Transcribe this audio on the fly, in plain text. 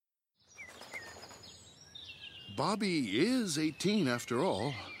Bobby is 18 after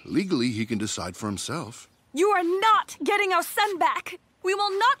all. Legally, he can decide for himself. You are not getting our son back. We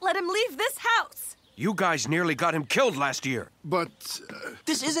will not let him leave this house. You guys nearly got him killed last year. But...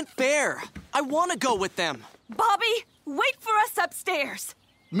 This isn't fair. I want to go with them. Bobby, wait for us upstairs.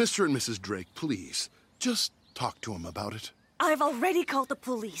 Mr. and Mrs. Drake, please, just talk to him about it. I've already called the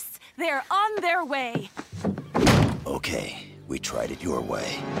police. They're on their way. Okay, we tried it your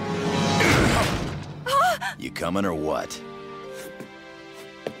way. You coming or what?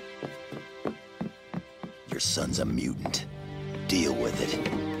 Your son's a mutant. Deal with it.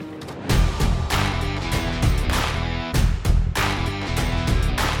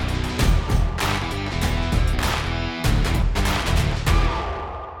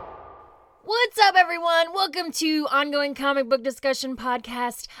 What's up, everyone? Welcome to Ongoing Comic Book Discussion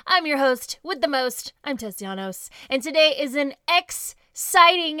Podcast. I'm your host with the most. I'm Tessianos. And today is an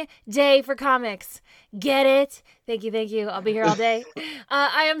exciting day for comics. Get it? Thank you. I'll be here all day.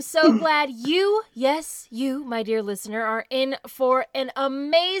 I am so glad you, yes, you, my dear listener, are in for an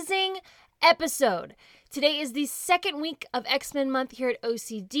amazing episode. Today is the second week of X-Men month here at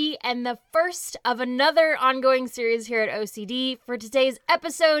OCD and the first of another ongoing series here at OCD. For today's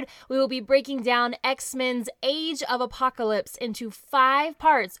episode, we will be breaking down X-Men's Age of Apocalypse into 5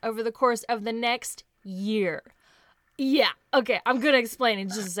 parts over the course of the next year. Yeah, okay, I'm going to explain in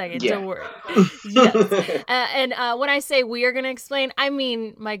just a second, Don't worry. Yes. And when I say we are going to explain, I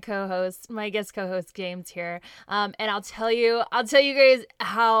mean my guest co-host James here. And I'll tell you guys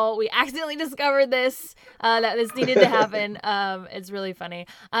how we accidentally discovered this, that this needed to happen. It's really funny.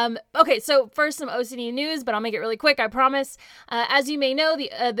 Okay, so first some OCD news, but I'll make it really quick, I promise. As you may know,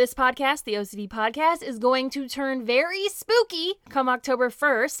 this podcast, the OCD podcast, is going to turn very spooky come October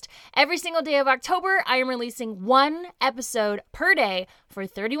 1st. Every single day of October, I am releasing one episode per day for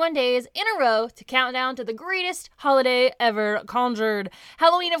 31 days in a row to count down to the greatest holiday ever conjured.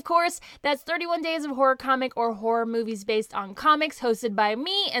 Halloween, of course, that's 31 days of horror comic or horror movies based on comics hosted by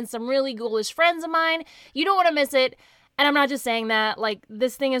me and some really ghoulish friends of mine. You don't want to miss it. And I'm not just saying that, like,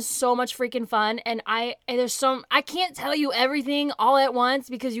 this thing is so much freaking fun, and I can't tell you everything all at once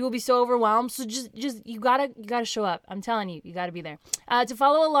because you will be so overwhelmed, so just you gotta show up. I'm telling you, you gotta be there. To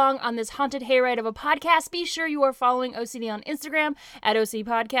follow along on this haunted hayride of a podcast, be sure you are following OCD on Instagram at OCD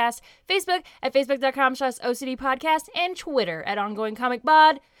Podcast, Facebook at facebook.com/OCD Podcast, and Twitter at Ongoing Comic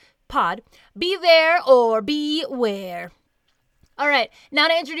Pod. Be there or beware. All right, now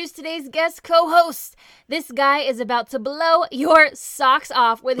to introduce today's guest co-host. This guy is about to blow your socks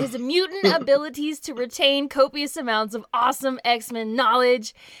off with his mutant abilities to retain copious amounts of awesome X-Men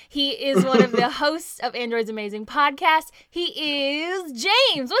knowledge. He is one of the hosts of Android's Amazing Podcast. He is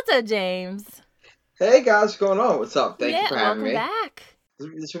James. What's up, James? Hey, guys. What's going on? What's up? Thank you for having me. Welcome back.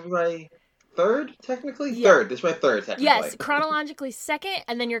 This will be my third, technically? Yeah. Third. This is my third, technically. Yes, chronologically second,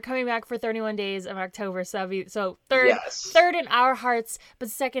 and then you're coming back for 31 days of October, so third, Yes. third in our hearts, but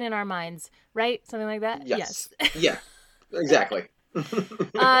second in our minds, right? Something like that? Yes. Yeah, exactly.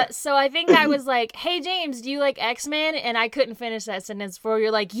 So I think I was like, hey, James, do you like X-Men? And I couldn't finish that sentence before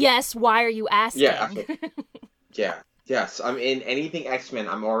you're like, yes, why are you asking? Yeah. Yes, I'm in anything X-Men.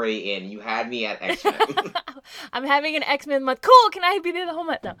 I'm already in. You had me at X-Men. I'm having an X-Men month. Cool. Can I be there the whole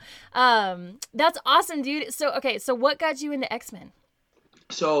month? No. That's awesome, dude. So what got you into X-Men?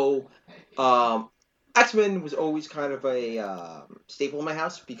 So, X-Men was always kind of a staple in my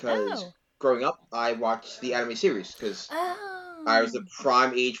house because growing up, I watched the anime series because I was the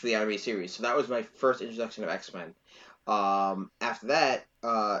prime age for the anime series. So that was my first introduction of X-Men. After that,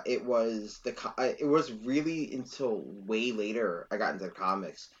 it was really until way later I got into the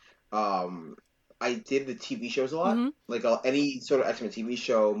comics. I did the TV shows a lot, like any sort of X-Men TV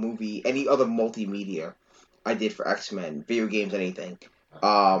show, movie, any other multimedia I did for X-Men, video games, anything.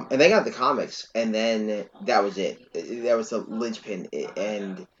 And then I got the comics, and then that was it. That was the linchpin,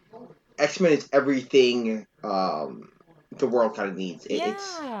 and X-Men is everything the world kind of needs. They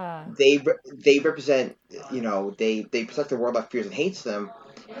represent, they protect the world that fears and hates them,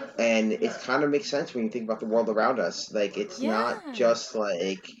 and it kind of makes sense when you think about the world around us. Like, it's not just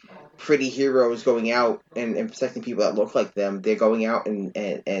like pretty heroes going out and protecting people that look like them. They're going out and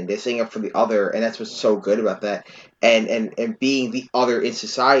they're standing up for the other, and that's what's so good about that. And being the other in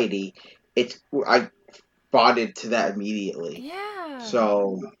society, I bonded to that immediately. Yeah.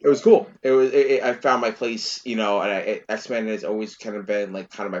 So it was cool. I found my place, and X-Men has always kind of been like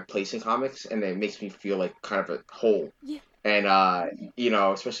kind of my place in comics, and it makes me feel like kind of a whole. Yeah. And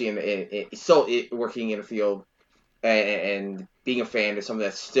especially working in a field and being a fan of something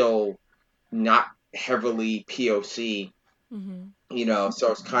that's still not heavily POC, You know,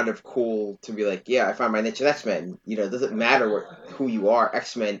 so it's kind of cool to be like, yeah, I find my niche in X-Men. You know, it doesn't matter who you are,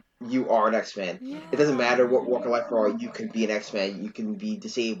 X-Men, you are an X-Men. Yeah. It doesn't matter what walk of life you are, you can be an X-Men, you can be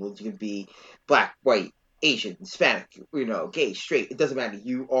disabled, you can be black, white, Asian, Hispanic, you know, gay, straight. It doesn't matter.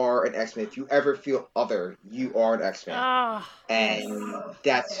 You are an X-Men. If you ever feel other, you are an X-Men. Oh, and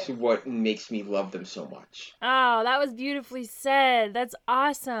that's what makes me love them so much. Oh, that was beautifully said. That's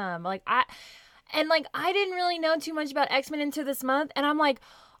awesome. I didn't really know too much about X-Men until this month, and I'm like,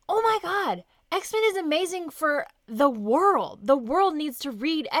 oh my God, X-Men is amazing for the world. The world needs to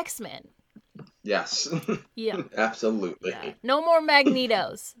read X-Men. Yes. Yeah. Absolutely. Yeah. No more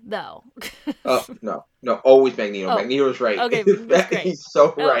Magnetos, though. Oh, no, always Magneto. Oh. Magneto's right. Okay, that's great. He's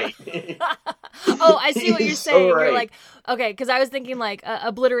so right. Oh, I see what you're He's saying. so right. You're like, okay, because I was thinking like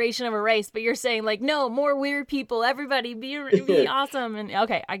obliteration of a race, but you're saying like, no, more weird people. Everybody be awesome. And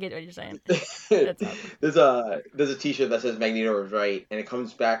okay, I get what you're saying. That's awesome. There's a T-shirt that says Magneto is right, and it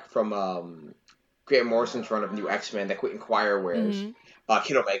comes back from Grant Morrison's run of New X-Men that Quentin Quire wears.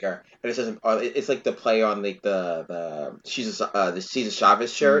 Kid Omega, and it says it's like the play on like the Cesar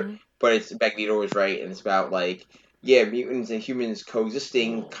Chavez shirt, but it's Magneto is right, and it's about like mutants and humans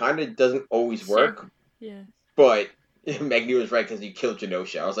coexisting kind of doesn't always work. Yeah. But Magneto is right because he killed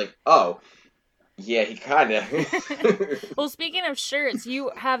Genosha. I was like, oh, yeah, he kind of. Well, speaking of shirts, you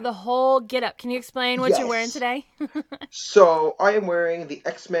have the whole get-up. Can you explain what you're wearing today? So I am wearing the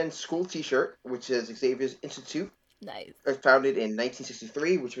X-Men school T-shirt, which is Xavier's Institute. Nice. Founded in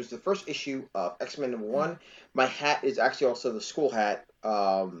 1963, which was the first issue of X-Men #1. My hat is actually also the school hat.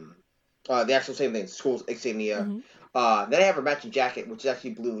 The actual same thing, school's insignia. Then I have a matching jacket, which is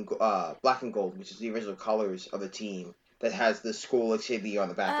actually blue and black and gold, which is the original colors of the team. That has the school insignia on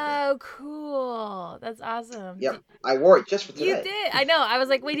the back of it. Oh, cool. That's awesome. Yep. I wore it just for today. You did. I know. I was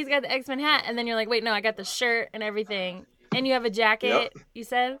like, wait, he's got the X-Men hat. And then you're like, wait, no, I got the shirt and everything. And you have a jacket, you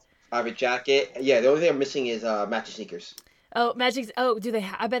said? I have a jacket. Yeah, the only thing I'm missing is matching sneakers. Oh, magic. Oh, do they?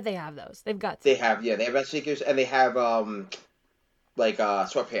 I bet they have those. They've got. They have matching sneakers, and they have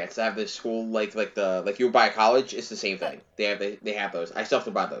sweatpants. They have the school like you would buy at college. It's the same thing. They have those. I still have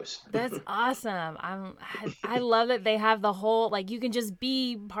to buy those. That's awesome. I love that they have the whole like you can just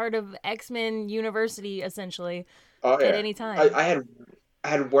be part of X-Men University essentially at any time. I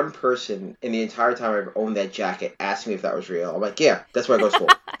had one person in the entire time I've owned that jacket ask me if that was real. I'm like, yeah, that's what I go to school.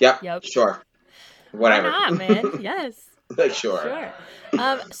 Yep. Sure. Whatever. Why not, man? Yes. Like, sure.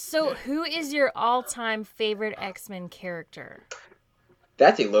 So who is your all-time favorite X-Men character?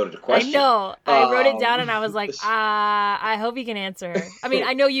 That's a loaded question. I know. I wrote it down and I was like, I hope you can answer. I mean,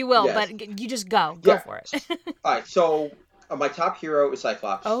 I know you will, but you just go. Go for it. All right. So my top hero is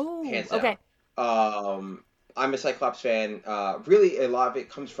Cyclops. Oh, hands down. Okay. I'm a Cyclops fan. Really, a lot of it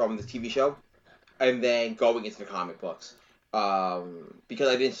comes from the TV show, and then going into the comic books. Because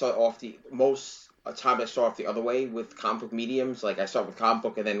I didn't start off most times I start off the other way with comic book mediums. Like I start with comic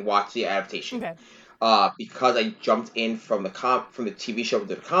book and then watch the adaptation. Okay. Because I jumped in from the TV show to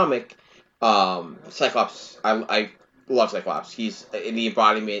the comic. Cyclops, I love Cyclops. He's in the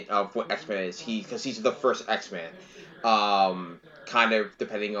embodiment of what X-Men is. Because he's the first X-Men. Kind of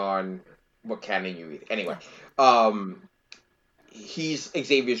depending on what canon you read. Anyway, he's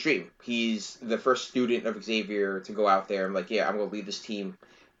Xavier's dream. He's the first student of Xavier to go out there and like, yeah, I'm going to lead this team,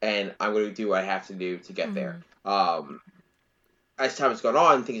 and I'm going to do what I have to do to get there. As time has gone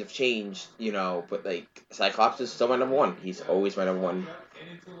on, things have changed, but like Cyclops is still my number one. He's always my number one.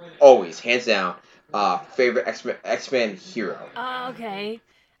 Always, hands down. Favorite X-Men hero. Okay.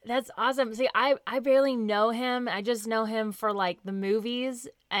 That's awesome. See, I barely know him. I just know him for like the movies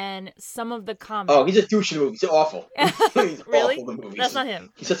and some of the comics. Oh, he's a douche in the movies. He's awful. He's really? awful in the movies. That's not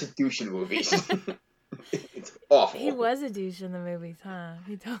him. He's such a douche in the movies. It's awful. He was a douche in the movies, huh?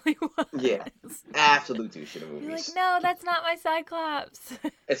 He totally was. Yeah, absolute douche in the movies. You're like, no, that's not my Cyclops.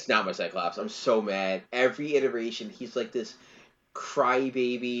 It's not my Cyclops. I'm so mad. Every iteration, he's like this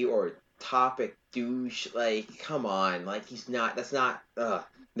crybaby or topic douche. Like, come on. Like, he's not. That's not.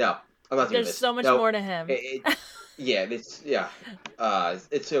 No, I'm not doing this. There's so much more to him. It's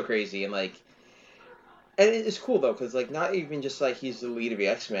so crazy and like, and it's cool though because like not even just like he's the lead of the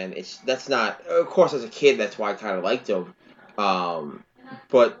X-Men. That's not. Of course, as a kid, that's why I kind of liked him.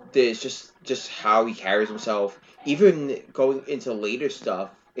 But there's just how he carries himself. Even going into later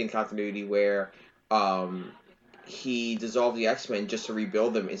stuff in continuity where, he dissolved the X-Men just to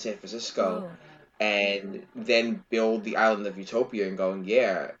rebuild them in San Francisco. Oh. And then build the island of Utopia and going,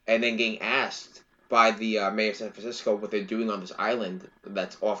 yeah. And then getting asked by the mayor of San Francisco what they're doing on this island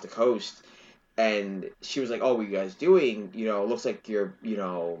that's off the coast. And she was like, "Oh, what are you guys doing? You know, it looks like you're,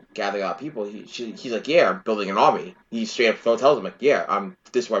 gathering a lot of people." He's like, "Yeah, I'm building an army." He straight up tells him, like, "Yeah,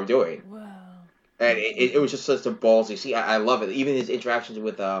 this is what I'm doing." Wow. And it was just such a ballsy scene. I love it. Even his interactions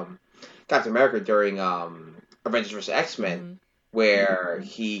with Captain America during Avengers vs. X-Men, where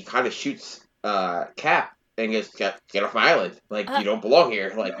he kind of shoots Cap and goes, "Get off my island! Like, you don't belong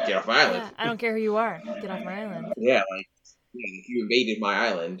here! Like, get off my island!" Yeah, I don't care who you are. Get off my island. Yeah, like, you invaded my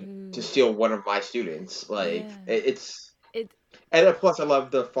island to steal one of my students. Like, it's. And then plus, I love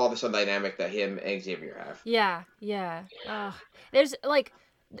the father-son dynamic that him and Xavier have. Yeah. There's like,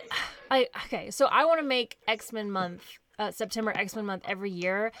 so I want to make X-Men month, September X-Men month every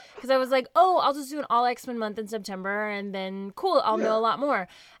year, because I was like, oh, I'll just do an all X-Men month in September, and then cool, I'll know a lot more.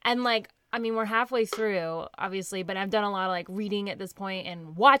 And like, I mean, we're halfway through, obviously, but I've done a lot of like reading at this point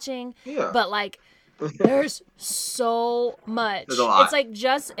and watching. Yeah. But like, there's so much. There's a lot. It's like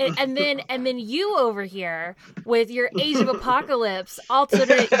just and then you over here with your Age of Apocalypse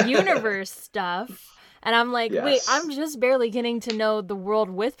alternate universe stuff. And I'm like, wait, I'm just barely getting to know the world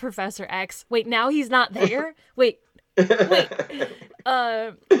with Professor X. Wait, now he's not there? Wait.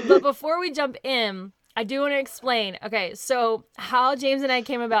 But before we jump in, I do want to explain. Okay, so how James and I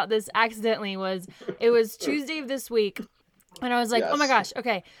came about this accidentally was, it was Tuesday of this week. And I was like, oh my gosh,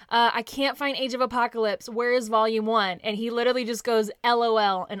 okay, I can't find Age of Apocalypse. Where is Volume 1? And he literally just goes,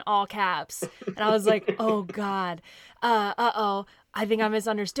 LOL, in all caps. And I was like, oh God, uh-oh, I think I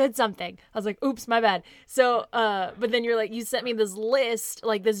misunderstood something. I was like, oops, my bad. So, but then you're like, you sent me this list,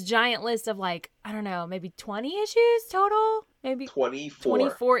 like this giant list of like, I don't know, maybe 20 issues total? Maybe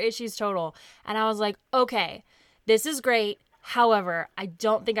 24 issues total. And I was like, okay, this is great. However, I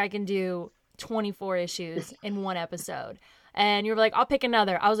don't think I can do 24 issues in one episode. And you were like, I'll pick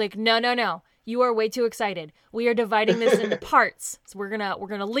another. I was like, no. You are way too excited. We are dividing this into parts. So we're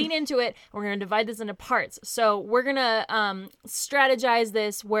gonna lean into it. We're gonna divide this into parts. So we're gonna strategize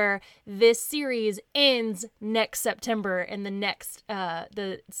this where this series ends next September in the next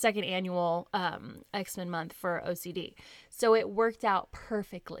the second annual X-Men month for OCD. So it worked out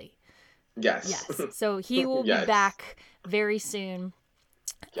perfectly. Yes. So he will be back very soon.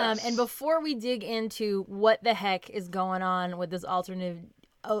 Yes. And before we dig into what the heck is going on with this alternate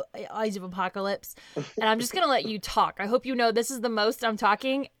Age of Apocalypse, and I'm just going to let you talk. I hope you know this is the most I'm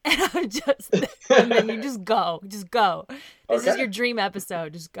talking, and then you just go. Just go. This is your dream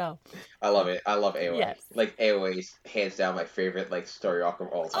episode. Just go. I love it. I love AOA. Yes. Like, AOA is hands down my favorite, like, story arc of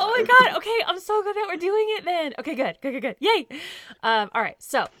all time. Oh my God. Okay, I'm so glad that we're doing it then. Okay, good. Yay. All right,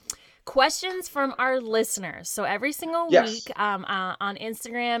 so questions from our listeners. So every single week on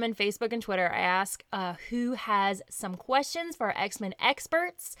Instagram and Facebook and Twitter, I ask who has some questions for our X-Men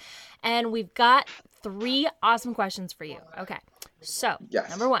experts. And we've got 3 awesome questions for you. Okay. So,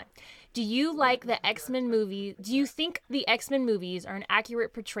 number 1. Do you like the X-Men movie? Do you think the X-Men movies are an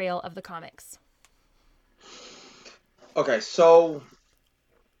accurate portrayal of the comics? Okay, so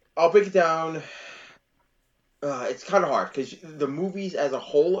I'll break it down. It's kind of hard because the movies as a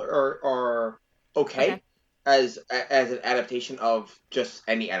whole are okay as an adaptation of just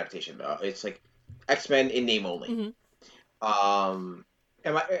any adaptation. It's like X-Men in name only. And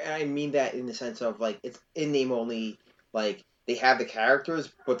I mean that in the sense of like it's in name only. Like they have the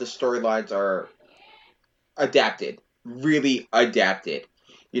characters, but the storylines are adapted, really adapted.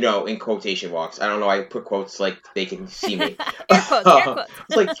 You know, in quotation marks. I don't know. I put quotes like they can see me. Air quotes.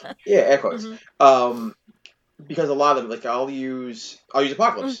 It's like air quotes. Because a lot of them, like I'll use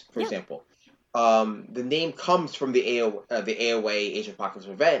Apocalypse for example. The name comes from the AOA Age of Apocalypse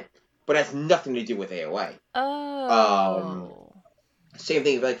event, but has nothing to do with AOA. Oh. Same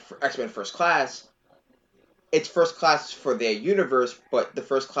thing like for X-Men First Class. It's First Class for their universe, but the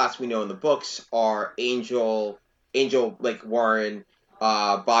First Class we know in the books are Angel like Warren,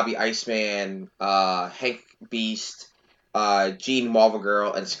 Bobby Iceman, Hank Beast, Jean Marvel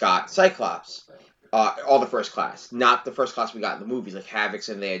Girl, and Scott Cyclops. All the First Class, not the First Class we got in the movies. Like Havoc's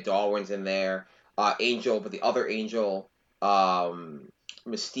in there, Darwin's in there, Angel, but the other Angel,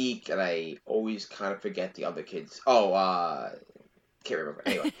 Mystique, and I always kind of forget the other kids. Can't remember.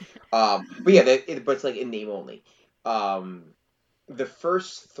 Anyway, but yeah, but it's like in name only. The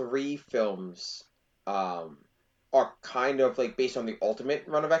first 3 films are kind of like based on the Ultimate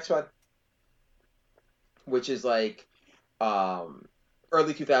run of X-Men, which is like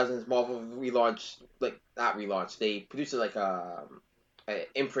early 2000s, Marvel they produced like an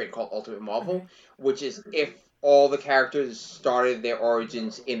imprint called Ultimate Marvel, which is if all the characters started their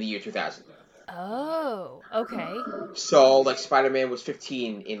origins in the year 2000. Oh, okay. So, like, Spider-Man was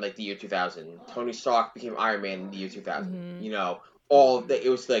 15 in, like, the year 2000. Tony Stark became Iron Man in the year 2000. You know, it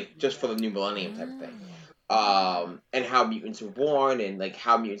was like just for the new millennium type of thing. And how mutants were born, and like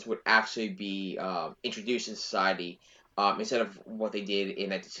how mutants would actually be introduced in society instead of what they did in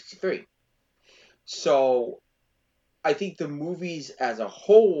 1963. So I think the movies as a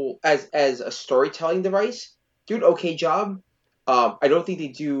whole, as a storytelling device, do an okay job. I don't think they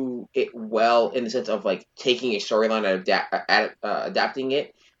do it well in the sense of like taking a storyline and adapting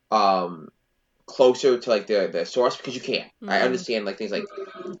it closer to like the source, because you can't. Mm-hmm. I understand like things like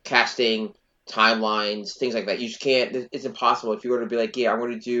casting, timelines, things like that. You just can't. It's impossible if you were to be like, yeah, I'm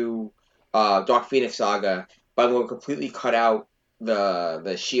going to do Dark Phoenix Saga, but I'm going to completely cut out the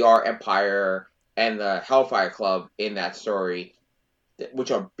Shi'ar Empire and the Hellfire Club in that story,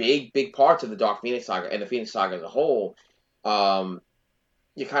 which are big parts of the Dark Phoenix Saga and the Phoenix Saga as a whole.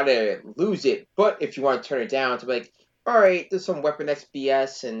 You kind of lose it. But if you want to turn it down to be like, all right, there's some Weapon X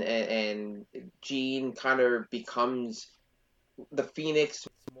BS, and Jean kind of becomes the Phoenix,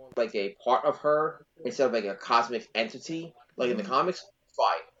 more like a part of her instead of like a cosmic entity, like in the comics.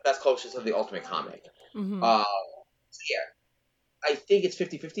 Fine, that's closest to the Ultimate comic. Mm-hmm. So yeah, I think it's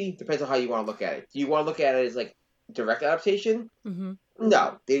 50-50. Depends on how you want to look at it. Do you want to look at it as like direct adaptation? Mm-hmm.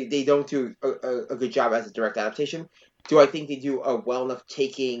 No, they don't do a good job as a direct adaptation. Do I think they do a well enough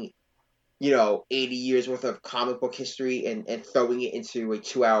taking, 80 years worth of comic book history and throwing it into a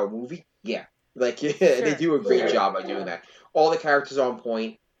 2-hour movie? Yeah. Like, sure. They do a great job by doing that. All the characters are on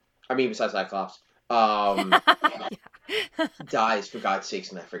point. I mean, besides Cyclops. Dies, for God's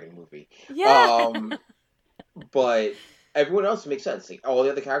sakes, in that freaking movie. Yeah. But everyone else makes sense. Like, all the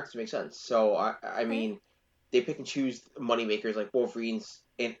other characters make sense. So, I mean, they pick and choose moneymakers. Like, Wolverine's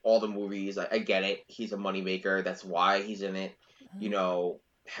in all the movies. I get it. He's a moneymaker. That's why he's in it.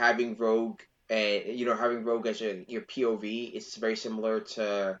 Having Rogue as your POV is very similar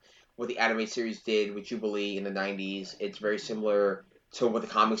to what the animated series did with Jubilee in the 90s. It's very similar to what the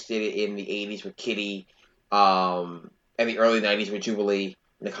comics did in the 80s with Kitty, and the early 90s with Jubilee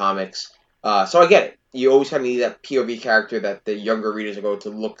in the comics. So I get it. You always kind of need that POV character that the younger readers are going to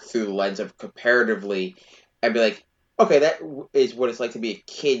look through the lens of comparatively and be like, okay, that is what it's like to be a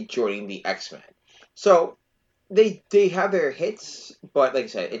kid joining the X-Men. So they have their hits, but like I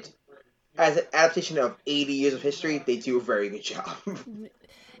said, it's as an adaptation of 80 years of history, they do a very good job.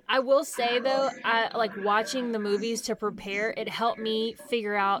 I will say, though, I like watching the movies to prepare. It helped me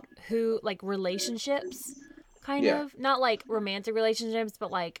figure out who, like, relationships, kind of. Not, like, romantic relationships,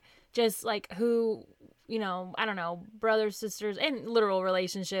 but, like, just, like, who, I don't know, brothers, sisters, and literal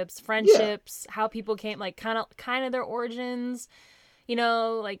relationships, friendships, how people came, like, kind of their origins,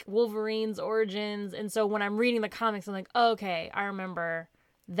 like Wolverine's origins. And so when I'm reading the comics, I'm like, oh, okay, I remember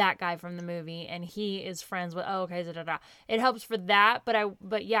that guy from the movie, and he is friends with, It helps for that,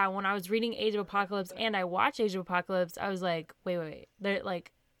 but yeah, when I was reading Age of Apocalypse and I watched Age of Apocalypse, I was like, wait, they're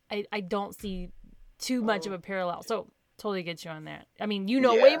like, I don't see too much of a parallel. So totally get you on that. I mean,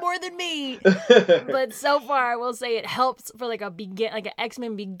 way more than me, but so far I will say it helps for like an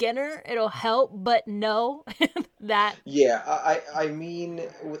X-Men beginner. It'll help, but no, that. Yeah, I mean,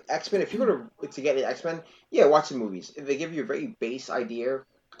 with X-Men, if you're going to get into X-Men, watch the movies. They give you a very base idea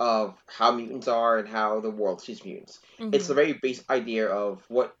of how mutants are and how the world sees mutants. Mm-hmm. It's the very base idea of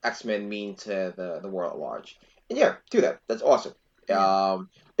what X-Men mean to the world at large. And do that. That's awesome. Yeah.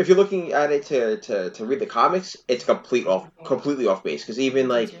 If you're looking at it to read the comics, it's completely off base. Because even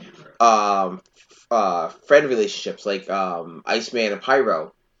like friend relationships like Iceman and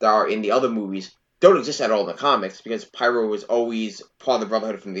Pyro that are in the other movies don't exist at all in the comics, because Pyro was always part of the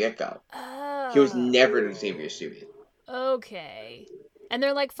Brotherhood from the get-go. Oh. He was never an Xavier student. Okay. And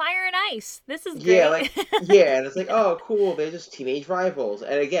they're like, fire and ice. This is great. And it's like, oh, cool. They're just teenage rivals.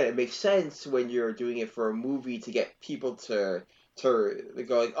 And again, it makes sense when you're doing it for a movie to get people to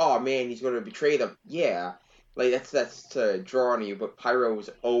go like, oh man, he's going to betray them. Yeah, like that's to draw on you. But Pyro was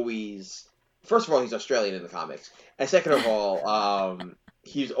always, first of all, he's Australian in the comics, and second of all,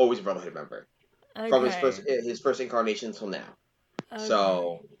 he's always a Brotherhood member from his first incarnation until now. Okay.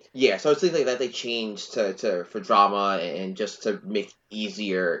 So so it's things like that they changed to for drama and just to make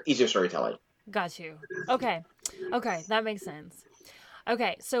easier storytelling. Got you. Okay, that makes sense.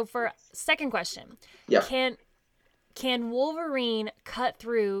 Okay, so for second question, Can Wolverine cut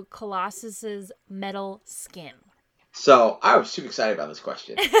through Colossus's metal skin? So I was super excited about this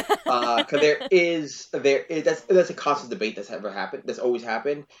question because that's a constant debate that's ever happened. That's always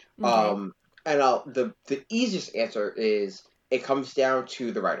happened. Okay. And the easiest answer is it comes down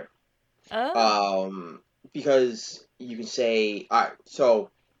to the writer. Oh. Because you can say, all right, so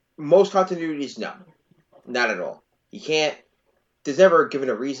most continuities, no, not at all. You can't. there's never given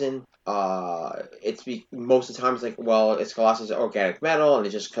a reason. Most of the time it's like, well, it's Colossus organic metal, and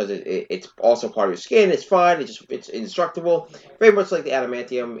it's just because it's also part of your skin. It's fine. It's indestructible. Very much like the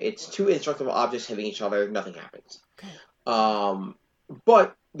adamantium. It's two indestructible objects hitting each other. Nothing happens. Okay.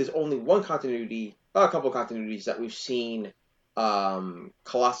 But there's only a couple of continuities that we've seen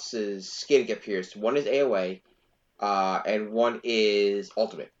Colossus's skin get pierced. One is AOA, and one is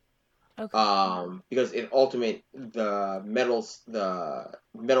Ultimate. Okay. Because in Ultimate, the metal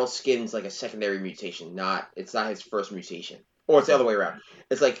skin's like a secondary mutation. It's not his first mutation, or it's the other way around.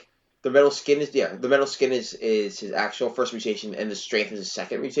 It's like the metal skin is his actual first mutation, and the strength is his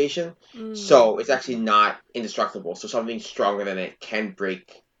second mutation. So it's actually not indestructible. So something stronger than it can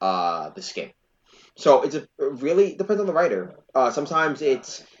break the skin. So it really depends on the writer. Sometimes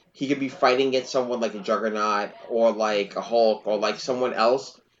he could be fighting against someone like a Juggernaut, or like a Hulk, or like someone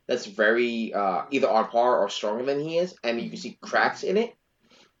else that's very either on par or stronger than he is, and you can see cracks in it,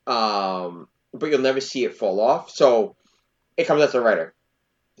 but you'll never see it fall off. So it comes out to the writer.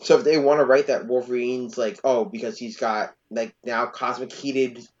 So if they want to write that Wolverine's like, oh, because he's got like now cosmic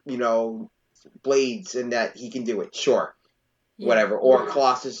heated, blades, and that he can do it, sure, whatever. Or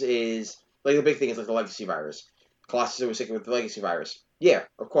Colossus is like, the big thing is like the legacy virus. Colossus was sick with the legacy virus. Yeah,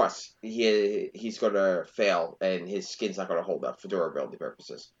 of course. He's going to fail, and his skin's not going to hold up for durability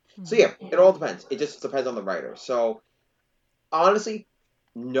purposes. So yeah, it all depends. It just depends on the writer. So, honestly,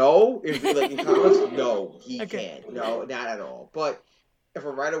 no. In comics, no, he can't. No, not at all. But if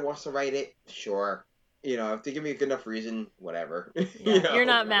a writer wants to write it, sure. If they give me a good enough reason, whatever. Yeah, you're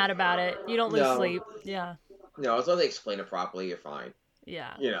not mad about it. You don't lose sleep. Yeah. No, as long as they explain it properly, you're fine.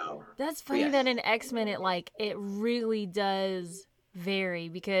 Yeah. That's funny that in X-Men it really does vary,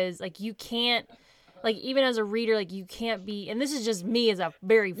 because you can't, even as a reader, you can't be, and this is just me as a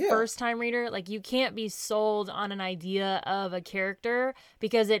very first time reader, you can't be sold on an idea of a character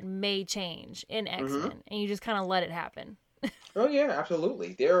because it may change in X-Men, and you just kind of let it happen. Oh yeah,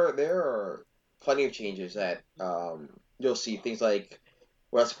 absolutely. There are plenty of changes that you'll see, things like,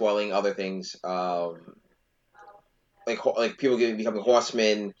 without spoiling other things, like people becoming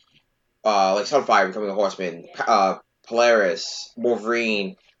horsemen, like Sunfire becoming a horseman, Polaris,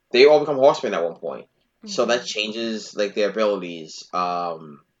 Wolverine, they all become horsemen at one point. Mm-hmm. So that changes their abilities.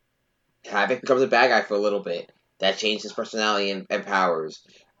 Havoc becomes a bad guy for a little bit. That changes his personality and powers.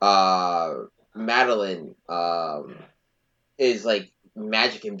 Madeline is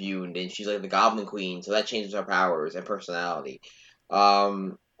magic imbued, and she's the Goblin Queen, so that changes her powers and personality.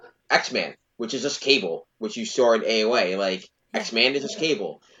 X-Man, which is just Cable, which you saw in AOA. X-Man is just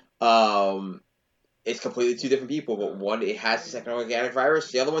Cable. It's completely two different people, but one, it has the second organic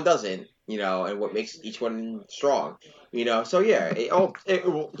virus, the other one doesn't, and what makes each one strong, so yeah, it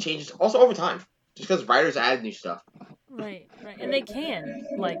will change also over time, just because writers add new stuff. Right, and they can,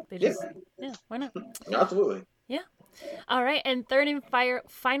 they just, why not? Absolutely. Yeah. All right, and third and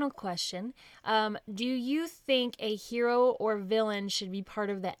final question, do you think a hero or villain should be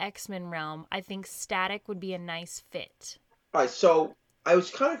part of the X-Men realm? I think Static would be a nice fit. All right, so I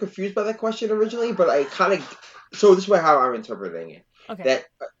was kind of confused by that question originally, but so this is how I'm interpreting it. Okay. That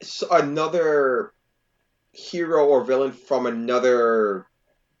another hero or villain from another,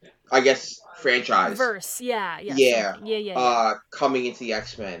 I guess, franchise. Verse, yeah. Coming into the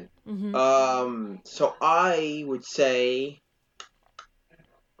X-Men. Mm-hmm. So I would say, I'm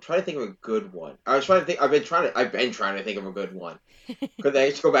trying to think of a good one. I've been trying to think of a good one. Because I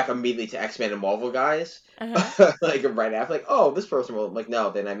used to go back immediately to X-Men and Marvel guys. Uh-huh. Right after, this person will,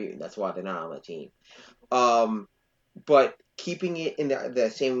 no, they're not mutant. That's why they're not on the team. But keeping it in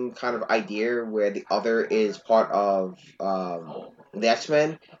the same kind of idea where the other is part of the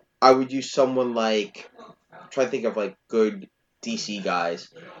X-Men, I would use someone I'm trying to think of good DC guys.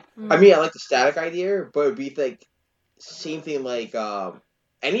 Mm-hmm. I mean, I like the Static idea, but it'd be same thing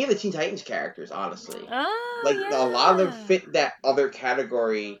any of the Teen Titans characters, honestly. A lot of them fit that other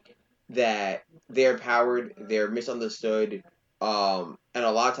category that they're powered, they're misunderstood, and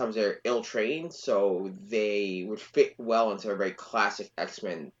a lot of times they're ill-trained, so they would fit well into a very classic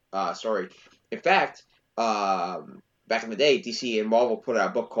X-Men story. In fact, back in the day, DC and Marvel put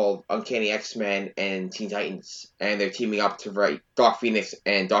out a book called Uncanny X-Men and Teen Titans, and they're teaming up to write Dark Phoenix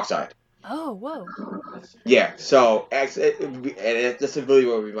and Darkseid. Oh, whoa. Yeah, so that's really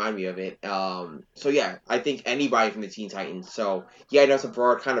what reminded me of it. So yeah, I think anybody from the Teen Titans. So yeah, I know it's a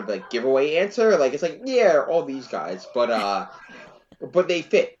broad kind of giveaway answer. All these guys, but they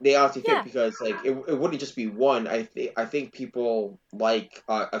fit. They honestly fit because it wouldn't just be one. I think people like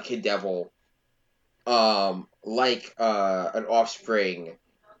a Kid Devil, an Offspring,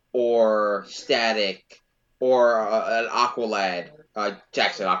 or Static, or an Aqualad,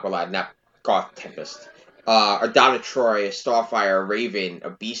 Jackson Aqualad, not Garth Tempest, or Donna Troy, a Starfire, a Raven,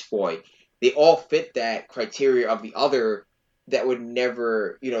 a Beast Boy, they all fit that criteria of the other that would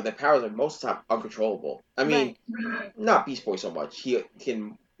never, their powers are most of the time uncontrollable. I mean, not Beast Boy so much. He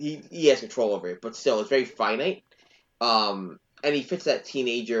has control over it, but still, it's very finite. And he fits that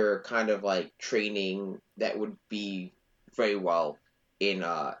teenager kind of like training that would be very well in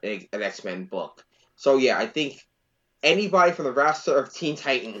an X-Men book. So yeah, I think anybody from the roster of Teen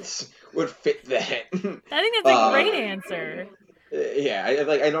Titans would fit that. I think that's a great answer. Yeah,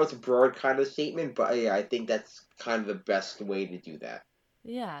 I know it's a broad kind of statement, but yeah, I think that's kind of the best way to do that.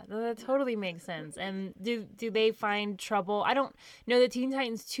 Yeah, that totally makes sense. And do they find trouble? I don't know the Teen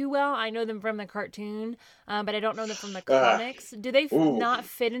Titans too well. I know them from the cartoon, but I don't know them from the comics. Do they not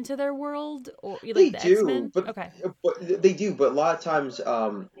fit into their world, or like they the do? X-Men? But okay, but they do. But a lot of times,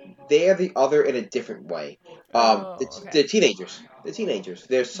 they are the other in a different way. They're teenagers. They're teenagers.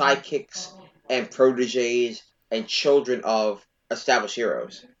 They're sidekicks and proteges and children of established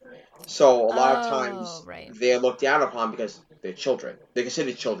heroes. So a lot of times they're looked down upon because they're children. They're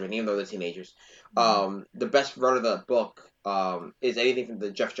considered children, even though they're teenagers. The best run of the book is anything from the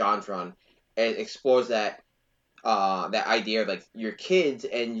Jeff Johns run, and explores that idea of like you're kids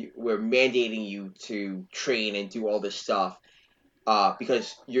and we're mandating you to train and do all this stuff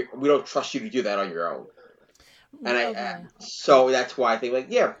because we don't trust you to do that on your own. And so that's why I think like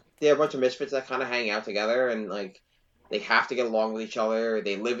they're a bunch of misfits that kind of hang out together and like. They have to get along with each other.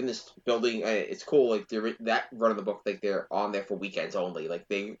 They live in this building. It's cool. Like that run of the book, like they're on there for weekends only. Like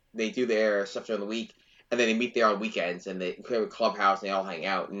they do their stuff during the week, and then they meet there on weekends, and they create a clubhouse, and they all hang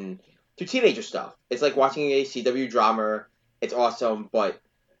out and do teenager stuff. It's like watching a CW drama. It's awesome, but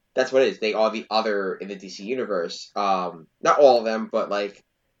that's what it is. They are the other in the DC universe. Not all of them, but like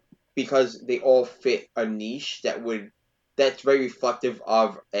because they all fit a niche that's very reflective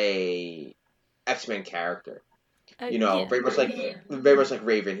of a X-Men character. Very much like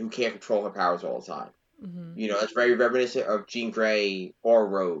Raven, who can't control her powers all the time. Mm-hmm. That's very reminiscent of Jean Grey or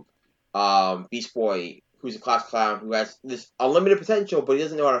Rogue. Beast Boy, who's a class clown who has this unlimited potential, but he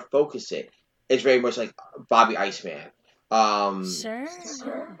doesn't know how to focus it. It's very much like Bobby Iceman. Sure.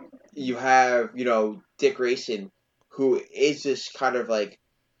 You have, Dick Grayson, who is this kind of like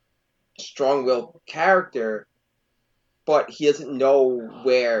strong-willed character, but he doesn't know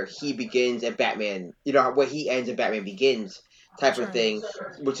where he begins and Batman, where he ends and Batman begins type of thing,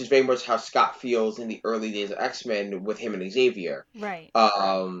 which is very much how Scott feels in the early days of X-Men with him and Xavier. Right.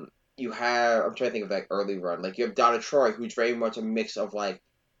 You have, I'm trying to think of that early run, like you have Donna Troy, who's very much a mix of like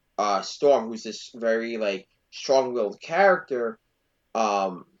Storm, who's this very like strong-willed character,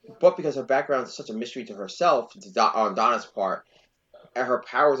 but because her background is such a mystery to herself, on Donna's part, and her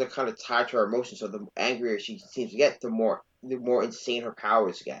powers are kind of tied to her emotions, so the angrier she seems to get, the more insane her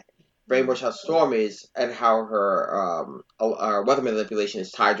powers get. Very much how Storm is, and how her weather manipulation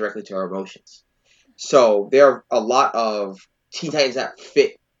is tied directly to her emotions. So there are a lot of Teen Titans that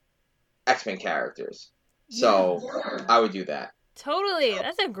fit X-Men characters. So I would do that. Totally.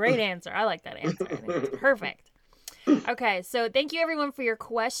 That's a great answer. I like that answer. I think it's perfect. Okay, so thank you everyone for your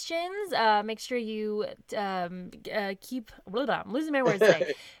questions. Make sure you keep. I'm losing my words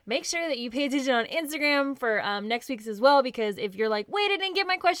today. Make sure that you pay attention on Instagram for next week's as well, because if you're like, wait, I didn't get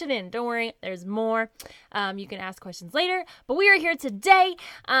my question in, don't worry, there's more. You can ask questions later, but we are here today.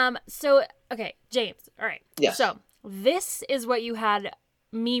 Okay, James. All right. Yes. So this is what you had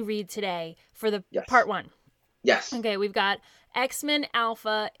me read today for the part 1. Yes. Okay, we've got X-Men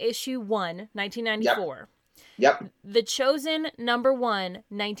Alpha issue 1, 1994. Yep. The Chosen number 1,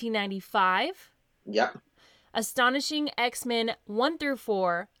 1995. Yep. Astonishing X-Men 1 through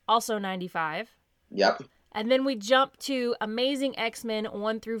 4, also 95. Yep. And then we jump to Amazing X-Men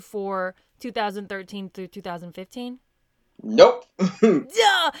 1 through 4, 2013 through 2015. Nope.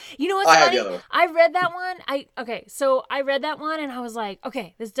 Duh! You know what's I funny? have the other one. I read that one. So I read that one and I was like,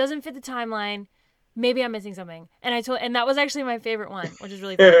 okay, this doesn't fit the timeline. Maybe I'm missing something. And that was actually my favorite one, which is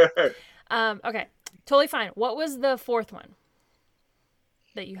really funny. Okay. Totally fine. What was the fourth one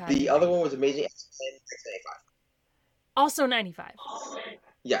that you had? The other one was Amazing X-Men 95. Also 95.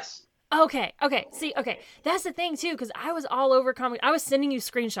 Yes. Okay. See, that's the thing too, because I was all over comic. I was sending you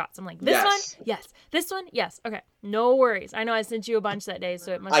screenshots. I'm like, this one, yes. This one, yes. Okay, no worries. I know I sent you a bunch that day,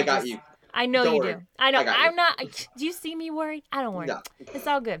 so it must. I got you. I know Don't you worry. do. I know. I'm you. not. Do you see me worried? I don't worry. No. It's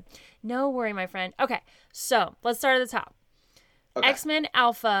all good. No worry, my friend. Okay, so let's start at the top. Okay. X-Men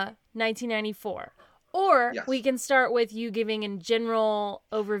Alpha 1994. Or we can start with you giving a general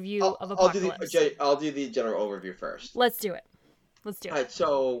overview of Apocalypse. I'll do the general overview first. Let's do it. All right,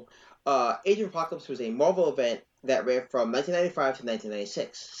 so Age of Apocalypse was a Marvel event that ran from 1995 to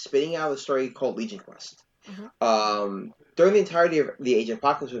 1996, spinning out a story called Legion Quest. During the entirety of the Age of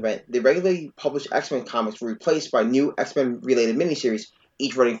Apocalypse event, the regularly published X-Men comics were replaced by new X-Men-related miniseries,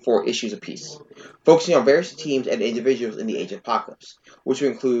 each running 4 issues apiece, focusing on various teams and individuals in the Age of Apocalypse, which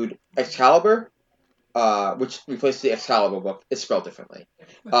would include Excalibur, which replaces the Excalibur book. It's spelled differently.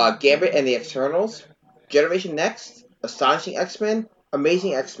 Gambit and the Externals, Generation Next, Astonishing X-Men,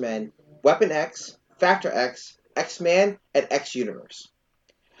 Amazing X-Men, Weapon X, Factor X, X-Man, and X-Universe.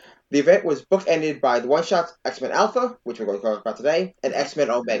 The event was bookended by the one-shots X-Men Alpha, which we're going to talk about today, and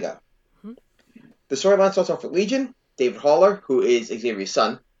X-Men Omega. The storyline starts off with Legion, David Haller, who is Xavier's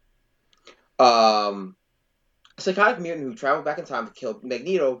son, a psychotic mutant who traveled back in time to kill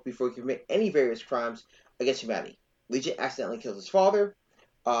Magneto before he could commit any various crimes against humanity. Legion accidentally kills his father,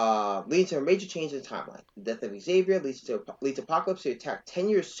 leading to a major change in the timeline. The death of Xavier leads Apocalypse to attack 10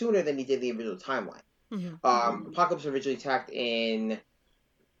 years sooner than he did in the original timeline. Apocalypse originally attacked in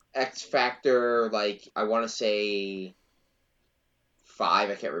X Factor, I want to say 5.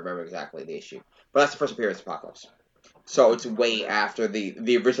 I can't remember exactly the issue. But that's the first appearance of Apocalypse. So it's way after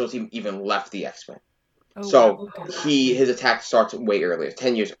the original team even left the X-Men. His attack starts way earlier,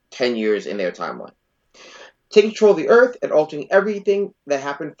 10 years in their timeline. Taking control of the Earth and altering everything that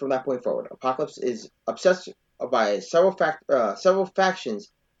happened from that point forward. Apocalypse is obsessed by several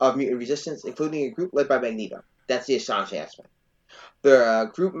factions of mutant resistance, including a group led by Magneto. That's the Astonishing X-Men.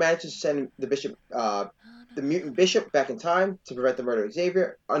 The group manages to send the mutant Bishop back in time to prevent the murder of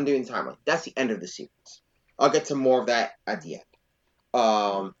Xavier, undoing the timeline. That's the end of the series. I'll get to more of that at the end.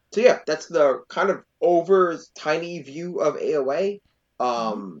 That's the kind of tiny view of AOA.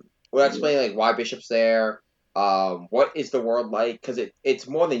 We'll explain why Bishop's there, what is the world like, because it's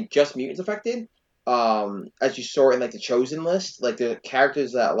more than just mutants affected. As you saw in the Chosen list, the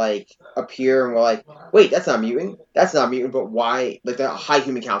characters that appear and we're wait, that's not mutant, but why? The High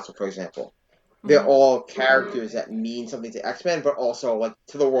Human Council, for example. They're all characters that mean something to X-Men, but also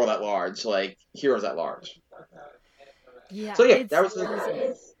to the world at large, heroes at large. Yeah. So that was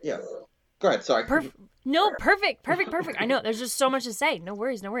yeah. Go ahead. Sorry. Perfect. I know. There's just so much to say. No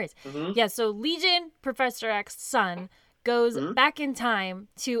worries. Yeah. So Legion, Professor X's son, goes back in time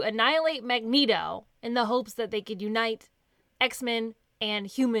to annihilate Magneto in the hopes that they could unite X-Men and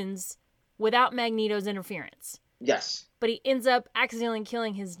humans without Magneto's interference. Yes. But he ends up accidentally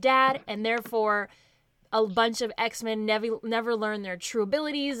killing his dad, and therefore a bunch of X-Men never learn their true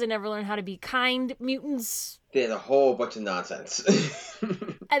abilities and never learn how to be kind mutants. There's a whole bunch of nonsense.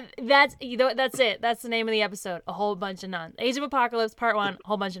 That's it. That's the name of the episode. A whole bunch of nonsense. Age of Apocalypse, Part 1, a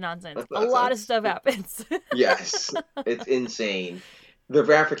whole bunch of nonsense. A lot of stuff happens. Yes. It's insane. The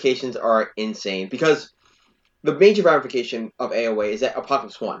ramifications are insane. Because the major ramification of AOA is that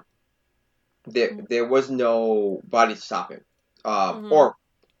Apocalypse won. There was no body to stop him. Or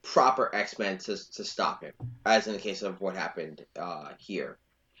proper X-Men to stop him. As in the case of what happened here.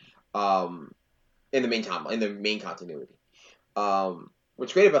 In the main continuity.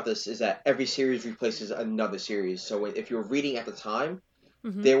 What's great about this is that every series replaces another series. So if you were reading at the time,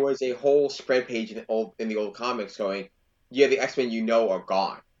 there was a whole spread page in the old comics going, the X-Men are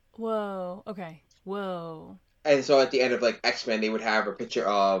gone. Whoa. Okay. Whoa. And so at the end of X-Men, they would have a picture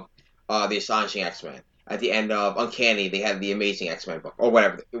of the Astonishing X-Men. At the end of Uncanny, they had the Amazing X-Men book, or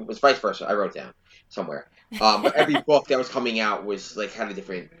whatever. It was vice versa. I wrote down somewhere. But every book that was coming out was had a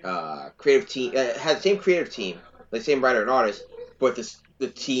different creative team. Had the same creative team, the same writer and artist, but the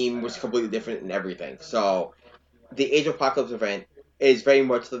team was completely different in everything. So the Age of Apocalypse event is very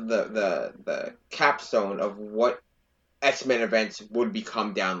much the capstone of what X-Men events would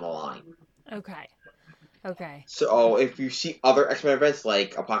become down the line. Okay. So if you see other X-Men events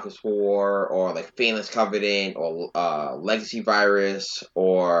like Apocalypse War or Phalanx Covenant or Legacy Virus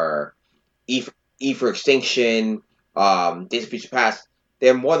or E for Extinction, Days of Future Past,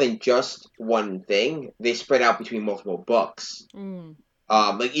 they're more than just one thing. They spread out between multiple books. Including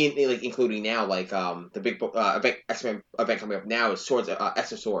now, the big book X-Men event coming up now is Swords,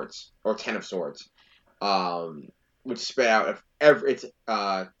 X of Swords or 10 of Swords, which is spread out of it's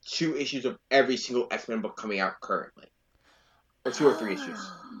 2 issues of every single X-Men book coming out currently, or 2 or 3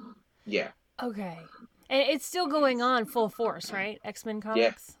 issues. Yeah. Okay, and it's still going on full force, right? X-Men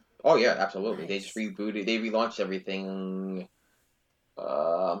comics. Yeah. Oh yeah, absolutely. Nice. They just rebooted. They relaunched everything.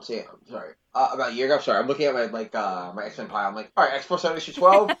 I'm sorry. About a year ago. Sorry, I'm looking at my my X-Men pile. I'm all right, X-Force issue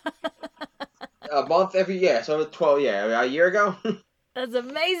 12. A month every year, so 12. Yeah, a year ago. That's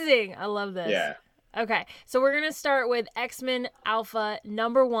amazing. I love this. Yeah. Okay, so we're going to start with X-Men Alpha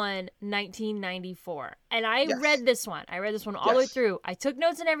number 1, 1994. And I read this one. I read this one all the way through. I took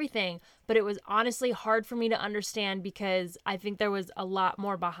notes and everything, but it was honestly hard for me to understand because I think there was a lot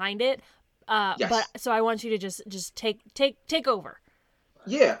more behind it. But so I want you to just take over.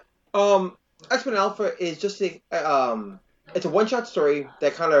 Yeah. X-Men Alpha is just it's a one-shot story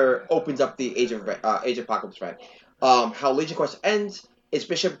that kind of opens up the Age of Apocalypse event. How Legion Quest ends is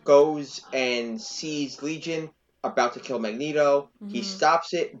Bishop goes and sees Legion about to kill Magneto. Mm-hmm. He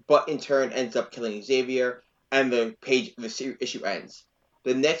stops it, but in turn ends up killing Xavier, and the issue ends.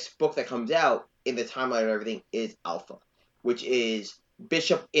 The next book that comes out in the timeline of everything is Alpha, which is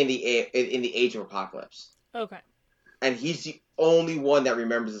Bishop in the Age of Apocalypse. Okay. And he's the only one that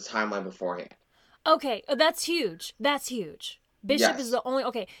remembers the timeline beforehand. Okay, that's huge. Bishop is the only...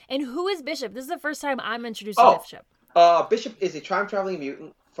 Okay, and who is Bishop? This is the first time I'm introduced to Bishop. Bishop is a time-traveling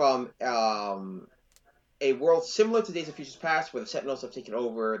mutant from a world similar to Days of Future Past, where the Sentinels have taken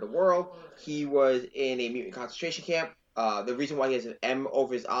over the world. He was in a mutant concentration camp. The reason why he has an M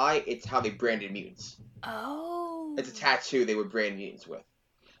over his eye, it's how they branded mutants. Oh. It's a tattoo they would brand mutants with.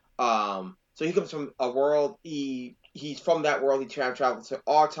 So he comes from a world... He's from that world. He traveled to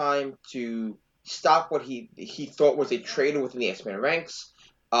our time to stop what he thought was a traitor within the X-Men ranks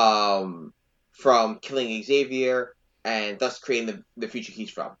from killing Xavier and thus creating the future he's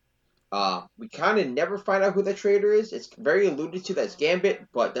from. We kind of never find out who that traitor is. It's very alluded to that's Gambit,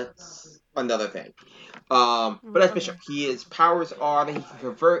 but that's another thing. But as Bishop, his powers are that he can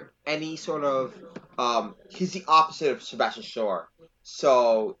convert any sort of... he's the opposite of Sebastian Shaw.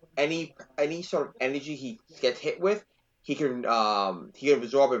 So any sort of energy he gets hit with, he can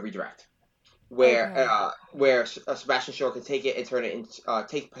absorb and redirect. Where Sebastian Shaw can take it and turn it into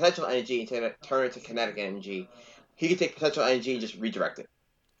take potential energy and turn it to kinetic energy. He can take potential energy and just redirect it.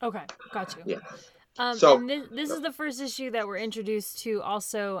 Okay, got you. Yeah. And this is the first issue that we're introduced to.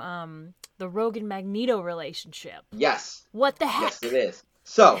 Also, the Rogue and Magneto relationship. Yes. What the heck? Yes, it is.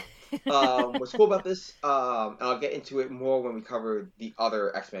 So, what's cool about this? And I'll get into it more when we cover the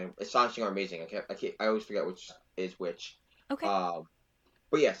other X-Men. Astonishing or Amazing. I always forget which is which. Okay.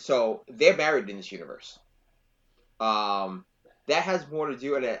 But yeah, so they're married in this universe. That has more to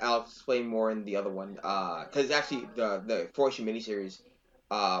do, and I'll explain more in the other one. Because actually, the 4-issue miniseries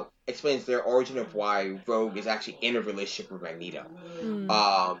explains their origin of why Rogue is actually in a relationship with Magneto.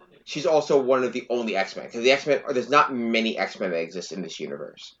 She's also one of the only X-Men, because the X-Men, there's not many X-Men that exist in this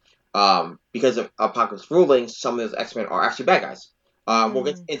universe. Because of Apocalypse ruling, some of those X-Men are actually bad guys. We'll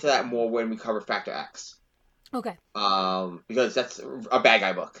get into that more when we cover Factor X. Okay. Because that's a bad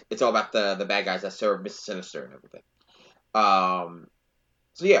guy book. It's all about the bad guys that serve Mr. Sinister and everything.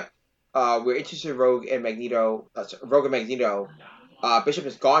 So yeah, we're interested in Rogue and Magneto. Bishop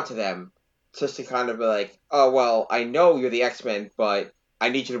has gone to them just to kind of be like, oh, well, I know you're the X-Men, but I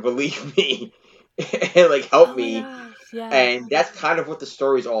need you to believe me and help me. Yeah. And that's kind of what the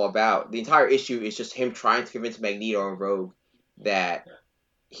story's all about. The entire issue is just him trying to convince Magneto and Rogue that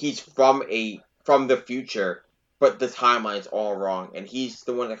he's from the future, but the timeline's all wrong, and he's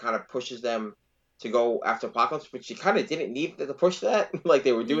the one that kind of pushes them to go after Apocalypse, but she kind of didn't need to push that.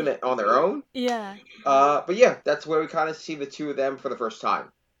 They were doing it on their own. Yeah. But yeah, that's where we kind of see the two of them for the first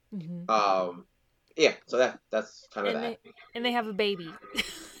time. Mm-hmm. Yeah, so that's kind of that. And they have a baby.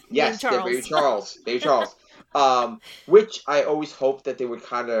 Yes, they're Baby Charles. Baby Charles. Which I always hoped that they would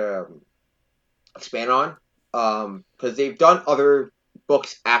kind of expand on. Because they've done other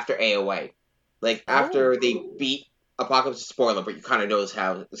books after AOA. After they beat Apocalypse, spoiler, but you kind of know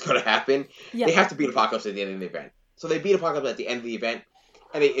how it's going to happen. Yeah. They have to beat Apocalypse at the end of the event. So they beat Apocalypse at the end of the event,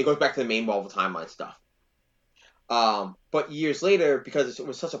 and it goes back to the main Marvel timeline stuff. But years later, because it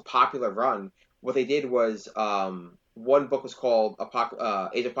was such a popular run, what they did was one book was called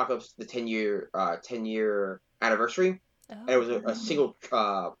Age of Apocalypse, the 10-year anniversary, and it was a single.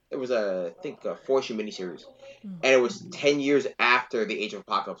 It was I think a 4-issue miniseries. And it was 10 years after the Age of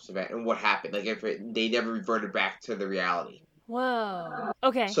Apocalypse event and what happened. They never reverted back to the reality. Whoa.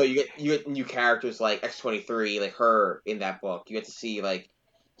 Okay. So you get new characters like X-23, her in that book. You get to see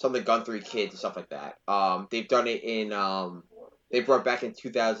some of the Gun-3 kids and stuff like that. They've done it in they brought back in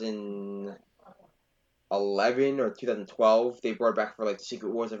 2011 or 2012. They brought it back for the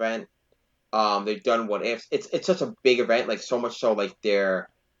Secret Wars event. They've done What Ifs. It's such a big event, so much so their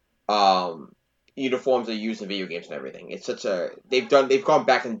uniforms are used in video games and everything. It's such a they've gone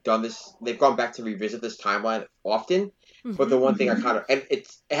back and done this. They've gone back to revisit this timeline often. Mm-hmm. But the one thing I kind of it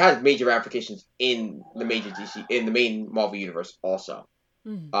has major ramifications in the main Marvel universe also.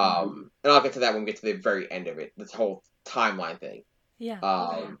 Mm-hmm. And I'll get to that when we get to the very end of it. This whole timeline thing. Yeah.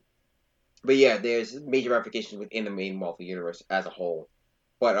 But yeah, there's major ramifications within the main Marvel universe as a whole.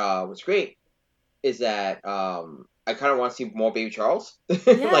 But what's great is that I kind of want to see more Baby Charles. Yeah,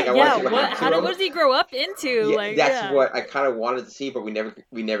 like I want to see what happens to him. What does he grow up into? Yeah, that's what I kind of wanted to see, but we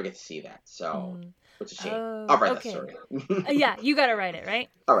never get to see that. So it's a shame. I'll write that story. Yeah, you got to write it, right?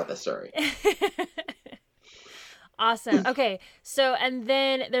 I'll write that story. Awesome. Okay, so and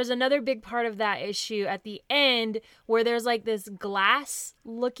then there's another big part of that issue at the end where there's like this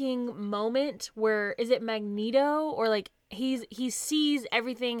glass-looking moment where is it Magneto or like he sees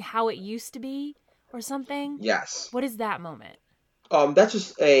everything how it used to be or something? Yes. What is that moment? That's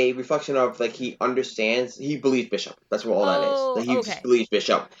just a reflection of like he understands. He believes Bishop. That's what all that is. That he believes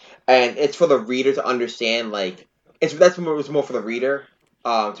Bishop, and it's for the reader to understand. Like it was more for the reader.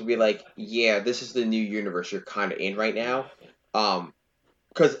 To be like, yeah, this is the new universe you're kind of in right now.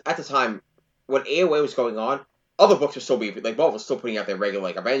 Because at the time, when AOA was going on, other books were still being, like, Marvel was still putting out their regular,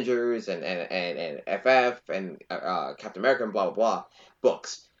 like, Avengers and FF and Captain America and blah, blah, blah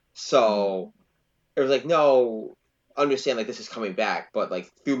books. So, it was like, no, understand, like, this is coming back. But,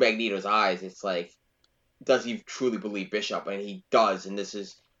 like, through Magneto's eyes, it's like, does he truly believe Bishop? And he does, and this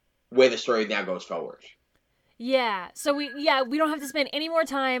is where the story now goes forward. Yeah. So we don't have to spend any more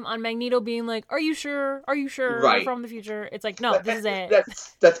time on Magneto being like, "Are you sure? Are you sure right. we're from the future?" It's like, no, this is it.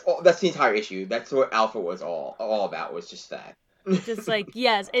 That's the entire issue. That's what Alpha was all about. Was just that. Just like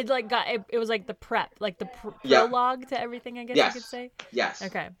yes, it like got it was like the prep, like the prologue to everything. I guess you could say. Yes.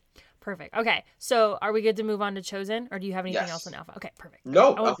 Okay. Perfect. Okay. So are we good to move on to Chosen, or do you have anything else on Alpha? Okay. Perfect.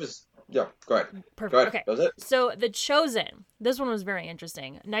 No, Alpha's. Yeah, go ahead. Perfect. Go ahead. Okay. That was it. So the Chosen. This one was very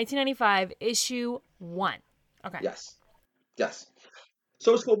interesting. 1995, issue 1. Okay. Yes.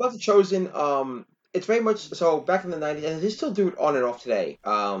 So what's cool about the Chosen, it's very much so back in the 90s, and they still do it on and off today.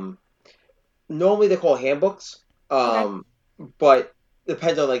 Normally they call handbooks, but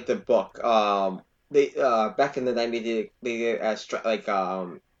depends on like the book. They back in the 90s they did as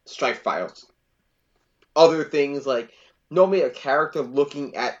strike files. Other things like normally a character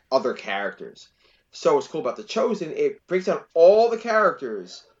looking at other characters. So what's cool about the Chosen, it breaks down all the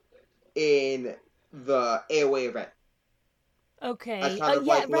characters in the AOA event. Okay. As kind of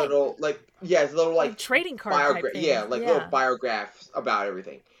little, it's little like trading card type thing. Yeah, little biographs about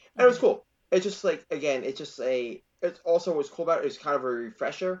everything. And it was cool. It's just like, again, it's also what's cool about it is kind of a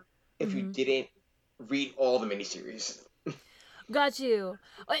refresher if you didn't read all the miniseries. Got you.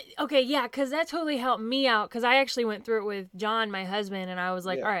 Okay, yeah, because that totally helped me out because I actually went through it with John, my husband, and I was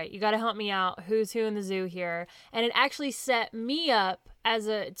like, all right, you got to help me out. Who's who in the zoo here? And it actually set me up as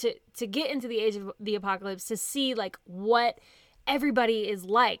to get into the Age of the Apocalypse to see like what everybody is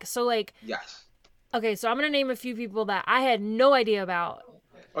like. So like, yes. Okay, so I'm going to name a few people that I had no idea about.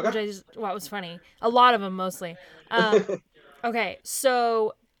 Okay. Which was funny. A lot of them mostly. Okay,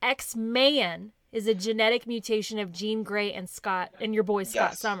 so X-Man is a genetic mutation of Jean Grey and your boy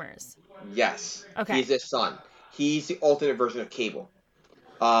Scott Summers. Yes. Okay. He's his son. He's the alternate version of Cable.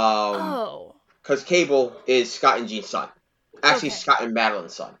 Because Cable is Scott and Jean's son. Actually, Scott and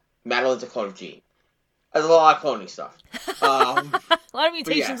Madeline's son. Madeline's a clone of Jean. There's a lot of cloning stuff. A lot of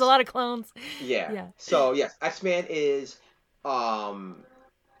mutations, a lot of clones. Yeah. So, yes, X-Man is...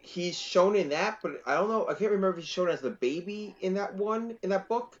 he's shown in that, but I don't know. I can't remember if he's shown as the baby in that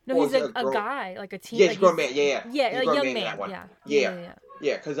book. No, he's a guy, like a teen. Yeah, he's a grown man. Yeah. Yeah, a young man.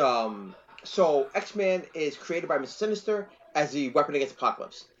 Yeah. Because so X-Man is created by Mr. Sinister as the weapon against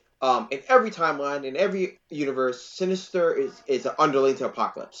Apocalypse. In every timeline, in every universe, Sinister is an underling to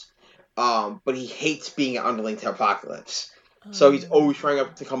Apocalypse. But he hates being an underling to Apocalypse. So he's always trying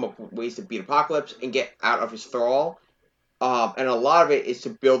to come up with ways to beat Apocalypse and get out of his thrall. And a lot of it is to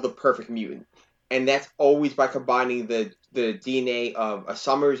build the perfect mutant. And that's always by combining the DNA of a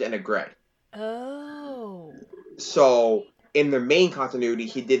Summers and a Grey. Oh. So, in the main continuity,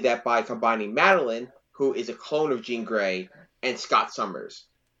 he did that by combining Madeline, who is a clone of Jean Grey, and Scott Summers.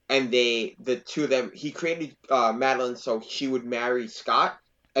 And the two of them, he created Madeline so she would marry Scott,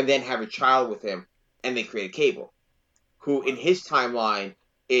 and then have a child with him, and they created Cable, who in his timeline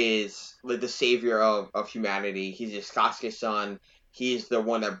is like the savior of humanity. He's Iskaska's son. He's the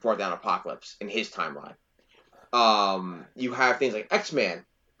one that brought down Apocalypse in his timeline. You have things like X-Man,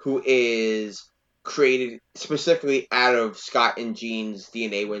 who is created specifically out of Scott and Jean's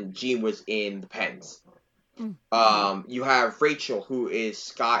DNA when Jean was in the pens. You have Rachel, who is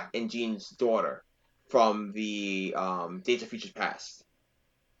Scott and Jean's daughter from the Days of Futures Past.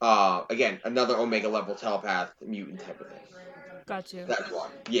 Again, another Omega level telepath mutant type of thing. Got you. That's why.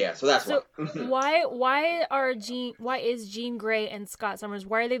 Yeah, so that's why is Jean Grey and Scott Summers,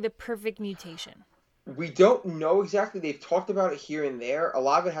 why are they the perfect mutation? We don't know exactly. They've talked about it here and there. A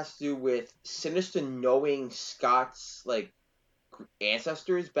lot of it has to do with Sinister knowing Scott's like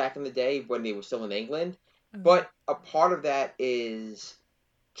ancestors back in the day when they were still in England. Okay. But a part of that is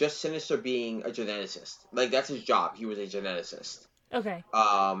just Sinister being a geneticist. Like, that's his job. He was a geneticist. Okay.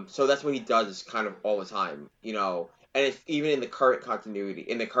 So that's what he does kind of all the time, you know. And it's even in the current continuity,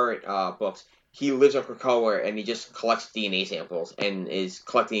 in the current books, he lives on Krakoa and he just collects DNA samples and is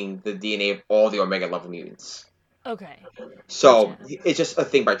collecting the DNA of all the Omega level mutants. Okay. So Gotcha. it's just a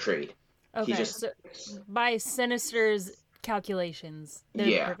thing by trade. Okay. So by Sinister's calculations, they're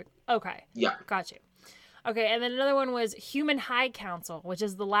the Yeah. perfect. Okay. Yeah. Got you. Okay, and then another one was Human High Council, which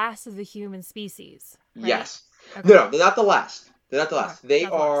is the last of the human species. Right? Yes. Okay. No, they're not the last. They're not the last. Okay, They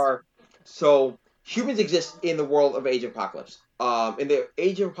not the last. are. So humans exist in the world of Age of Apocalypse. In the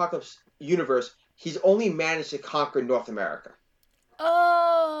Age of Apocalypse universe, he's only managed to conquer North America.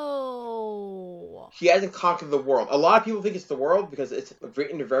 Oh. He hasn't conquered the world. A lot of people think it's the world because it's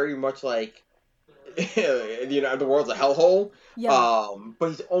written very much like, you know, the world's a hellhole. Yeah. But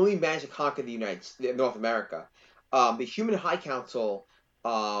he's only managed to conquer North America. The Human High Council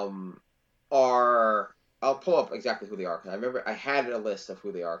are. I'll pull up exactly who they are, because I remember I had a list of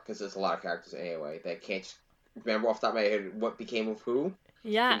who they are, because there's a lot of characters anyway that I can't just remember off the top of my head what became of who.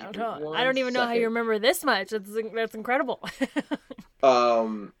 Yeah. Give me I don't even know how you remember this much. That's incredible.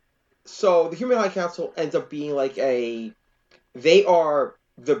 So the Human High Council ends up being like they are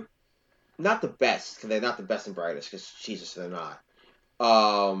not the best, because they're not the best and brightest, because Jesus, they're not.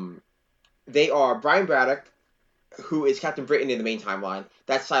 They are Brian Braddock, who is Captain Britain in the main timeline.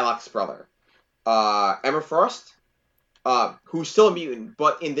 That's Psylocke's brother. Emma Frost, who's still a mutant,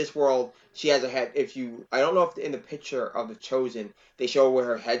 but in this world, she has a head. I don't know if in the picture of the Chosen, they show where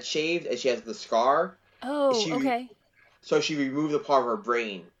her head's shaved and she has the scar. Oh, okay. So she removed a part of her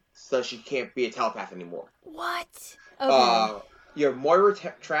brain, so she can't be a telepath anymore. What? Okay. You have Moira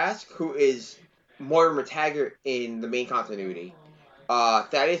Trask, who is Moira McTaggart in the main continuity.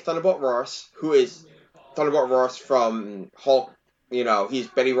 Thaddeus Thunderbolt Ross, who is Thunderbolt Ross from Hulk. You know, he's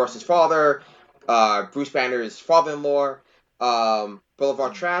Betty Ross's father. Bruce Banner's father-in-law.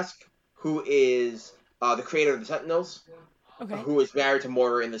 Boulevard Trask, who is the creator of the Sentinels. Okay. Who is married to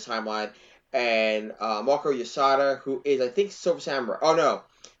Moira in this timeline. And Marco Yasada, who is, I think, Silver Samurai. Oh, no.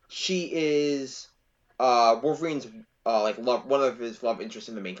 She is Wolverine's one of his love interests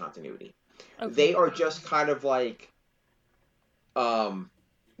in the main continuity. Okay. They are just kind of like the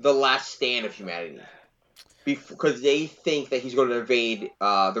last stand of humanity, because they think that he's going to invade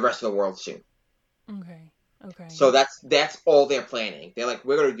the rest of the world soon. Okay. So that's all they're planning. They're like,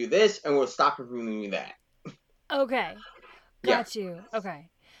 we're going to do this, and we'll stop him from doing that. Okay. Got you. Okay.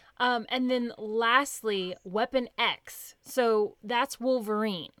 And then lastly, Weapon X. So that's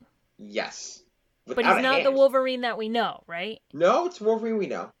Wolverine. Yes. But he's not the Wolverine that we know, right? No, it's Wolverine we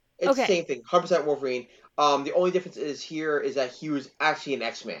know. It's Okay. the same thing. 100% Wolverine. The only difference is that he was actually an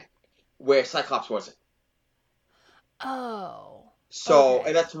X-Man, where Cyclops wasn't. Oh. So, Okay.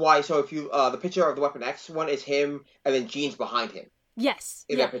 and that's why, so if you, the picture of the Weapon X one is him, and then Jean's behind him Yes.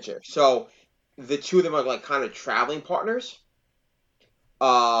 in that picture. So, the two of them are, like, kind of traveling partners.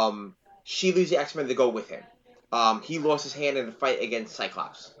 She leaves the X-Men to go with him. He lost his hand in a fight against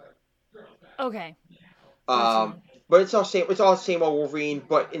Cyclops. Okay. But it's all the same old Wolverine,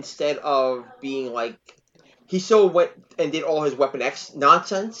 but instead of being, like, he still went and did all his Weapon X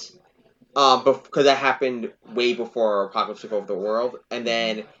nonsense, because that happened way before Apocalypse took over the world, and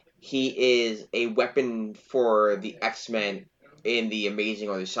then he is a weapon for the X-Men in the Amazing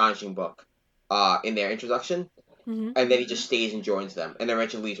or the Astonishing book, in their introduction, Mm-hmm. and then he just stays and joins them, and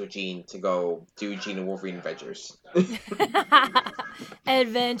eventually leaves with Jean to go do Jean and Wolverine adventures.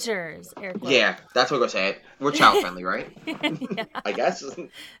 Adventures. Air quotes. Yeah, that's what we're gonna say it. We're child friendly, right? Yeah. I guess.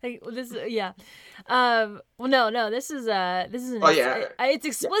 Like, this, yeah. Well, no. This is an yeah. it's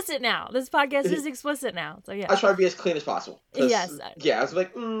explicit now. This podcast is explicit now. So yeah. I try to be as clean as possible. 'Cause, Yes. Yeah, I was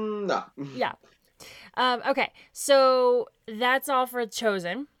like, no. Yeah. Okay. So that's all for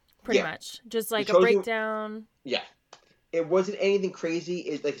Chosen, pretty Yeah. much. Just like a Chosen- breakdown. Yeah. It wasn't anything crazy.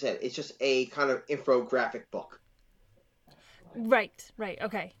 It's like I said, it's just a kind of infographic book. Right.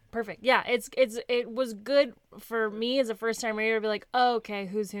 Okay. Perfect. Yeah. It was good for me as a first time reader to be like, oh, okay,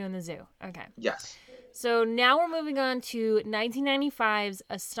 who's who in the zoo? Okay. Yes. So now we're moving on to 1995's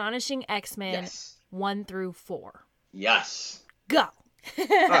Astonishing X-Men 1 through 4. Yes. Go.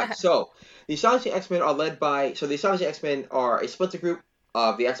 Alright, so the Astonishing X-Men are led by. So the Astonishing X-Men are a splinter group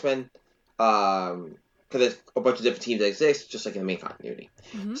of the X-Men. Because there's a bunch of different teams that exist, just like in the main continuity.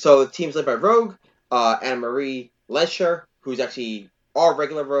 Mm-hmm. So the team's led by Rogue, Anna Marie Lesher, who's actually our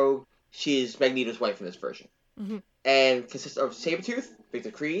regular Rogue, She's Magneto's wife in this version. And consists of Sabretooth,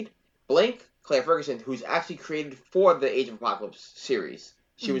 Victor Creed, Blink, Claire Ferguson, who's actually created for the Age of Apocalypse series.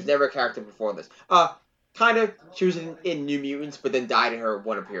 She was never a character before this. Kind of. She was in New Mutants, but then died in her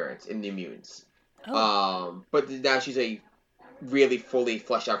one appearance in New Mutants. But now she's a really fully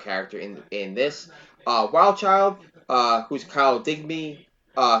fleshed out character in this. Wild Child, who's Kyle Digby,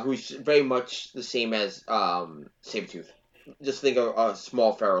 who's very much the same as Sabretooth. Just think of a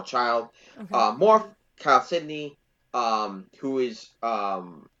small feral child. Morph, Kyle Sidney, who is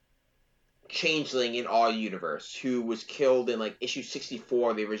Changeling in our universe, who was killed in like issue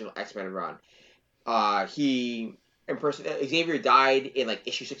 64 of the original X-Men run. Xavier died in like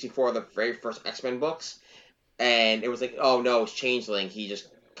issue 64 of the very first X-Men books, and it was like, oh no, it's Changeling. He just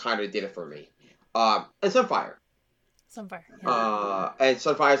kind of did it for me. And Sunfire. Yeah. And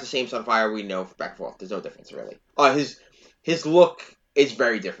Sunfire is the same Sunfire we know back and forth. There's no difference really. His look is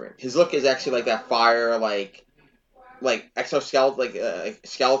very different. His look is actually like that fire, like exoskeleton, like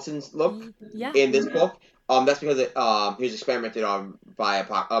skeletons look in this book. That's because he was experimented on by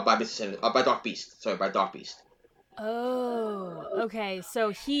Doc Beast. Sorry, by Doc Beast. Oh, okay. So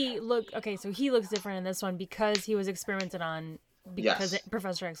he looks different in this one because he was experimented on because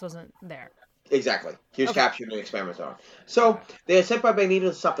Professor X wasn't there. Exactly. He was captured and experimented on. So they are sent by Magneto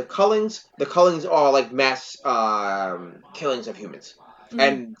to stop the Cullings. The Cullings are like mass killings of humans,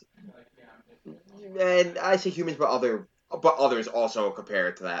 and I say humans, but others also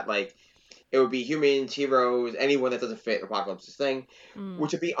compared to that. Like it would be humans, heroes, anyone that doesn't fit Apocalypse's thing,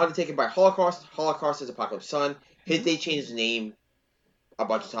 which would be undertaken by Holocaust. Holocaust is Apocalypse's son. They changed his name a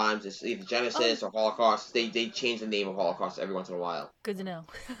bunch of times. It's either Genesis or Holocaust. They change the name of Holocaust every once in a while. Good to know.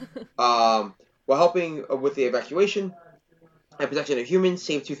 While helping with the evacuation and protection of humans,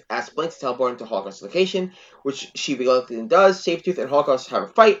 Sabretooth asks Blink to teleport him to Holocaust's location, which she reluctantly does. Sabretooth and Holocaust have a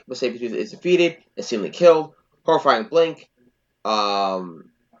fight, but Sabretooth is defeated and seemingly killed, horrifying Blink.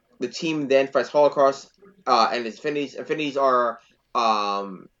 The team then fights Holocaust and its Infinities. Infinities are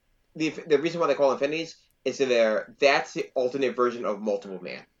the reason why they call Infinities is that's the alternate version of Multiple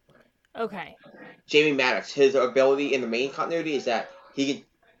Man. Okay. Jamie Maddox, his ability in the main continuity is that he can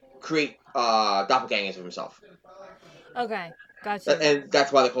create doppelgangers of himself. Okay, gotcha. And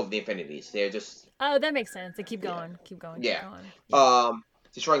that's why they call it the Infinities. They're just... Oh, that makes sense. They keep going. Keep going.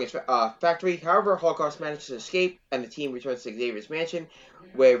 Destroying its factory. However, Holocaust manages to escape, and the team returns to Xavier's mansion,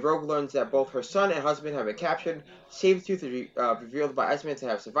 where Rogue learns that both her son and husband have been captured. Sabretooth is revealed by Iceman to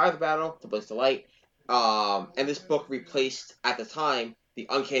have survived the battle, to Blink's delight. And this book replaced, at the time, the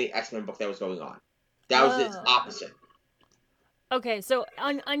Uncanny X-Men book that was going on. That was its opposite. Okay, so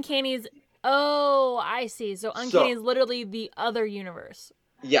Uncanny's... Oh, I see. So Uncanny is literally the other universe.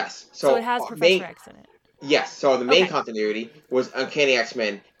 Yes. So it has Professor X in it. Yes. So the main continuity was Uncanny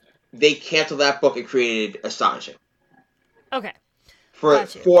X-Men. They canceled that book and created Astonishing. Okay. For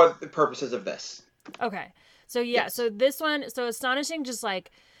the purposes of this. Okay. So so this one, Astonishing just like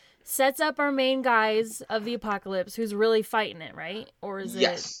sets up our main guys of the Apocalypse who's really fighting it, right? Or is it?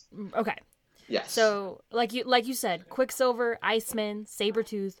 Yes. Okay. Yes. So, like you said, Quicksilver, Iceman,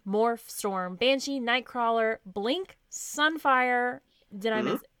 Sabretooth, Morph, Storm, Banshee, Nightcrawler, Blink, Sunfire, did I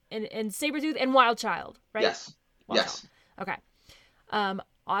miss? And Sabretooth and Wild Child, right? Yes. Yes. Child. Okay.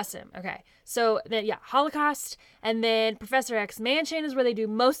 Awesome. Okay. So then, Holocaust, and then Professor X Mansion is where they do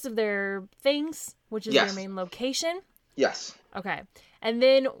most of their things, which is their main location. Yes. Okay. And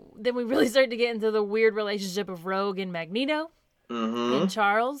then we really start to get into the weird relationship of Rogue and Magneto and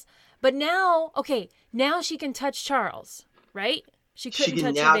Charles. But now she can touch Charles, right? She couldn't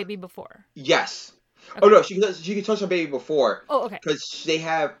touch her baby before. Yes. Okay. Oh, no, she can touch her baby before. Oh, okay. Because they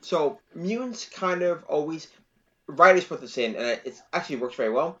have... So, mutants kind of always... Writers put this in, and it actually works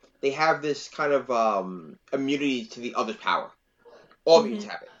very well. They have this kind of immunity to the other's power. All mutants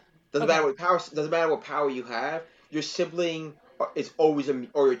have it. Doesn't matter what power you have. Your sibling is always...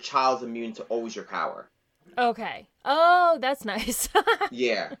 or your child's immune to always your power. Okay. Oh, that's nice.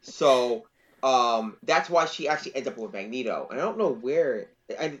 Yeah. So, that's why she actually ends up with Magneto. And I don't know where...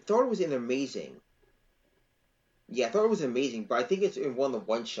 I thought it was in Amazing. Yeah, I thought it was Amazing, but I think it's in one of the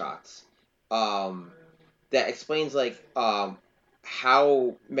one-shots. That explains, like,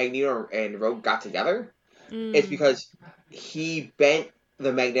 how Magneto and Rogue got together. It's because he bent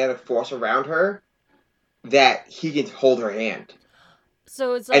the magnetic force around her that he can hold her hand.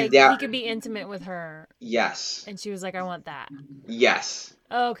 So it's like he could be intimate with her. Yes. And she was like, I want that. Yes.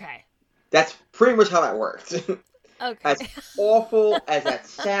 Okay. That's pretty much how that worked. Okay. As awful as that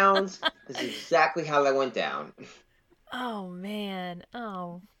sounds, that's exactly how that went down. Oh, man.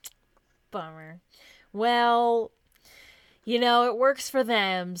 Oh, bummer. Well, it works for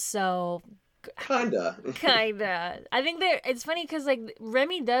them, so... Kinda. I think it's funny because, like,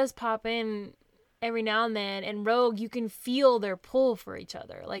 Remy does pop in every now and then, and Rogue, you can feel their pull for each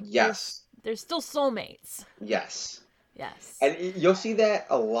other. Like, yes. They're still soulmates. Yes. Yes. And you'll see that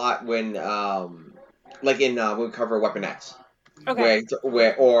a lot when, like when we cover Weapon X. Okay.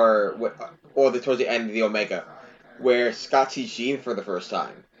 Or towards the end of the Omega, where Scott sees Jean for the first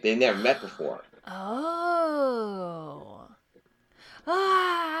time. They never met before. Oh.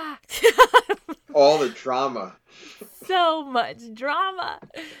 Ah. All the drama. So much drama.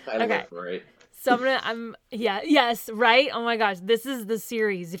 I live for it. So yes, right? Oh my gosh, this is the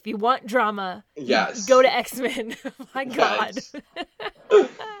series. If you want drama, yes, go to X-Men. Oh my God. Yes.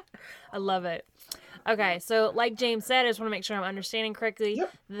 I love it. Okay, so like James said, I just want to make sure I'm understanding correctly.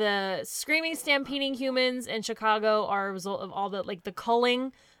 Yep. The screaming, stampeding humans in Chicago are a result of all the, like, the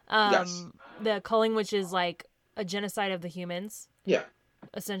culling. Yes. The culling, which is like a genocide of the humans. Yeah.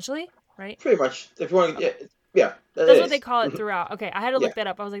 Essentially, right? Pretty much. If you want to, yeah. That's what they call it throughout. Okay, I had to look that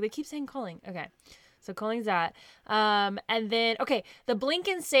up. I was like, they keep saying culling. Okay. So culling's that. And then, okay, the Blink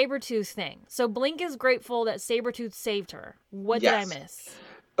and Sabretooth thing. So Blink is grateful that Sabretooth saved her. What did I miss?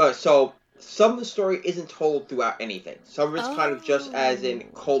 So some of the story isn't told throughout anything. Some of it's kind of just as in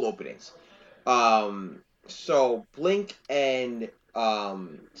cold openings. So Blink and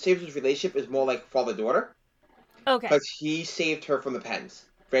Sabretooth's relationship is more like father-daughter. Okay. Because he saved her from the pens.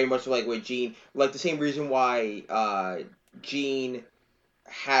 Very much like with Jean. Like the same reason why Jean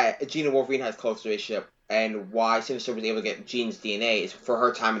and Wolverine has a close relationship, and why Sinister was able to get Jean's DNA is for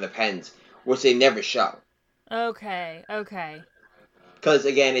her time in the pens, which they never show. Okay. Because,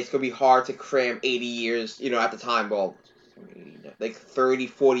 again, it's going to be hard to cram 80 years, at the time, well, like 30,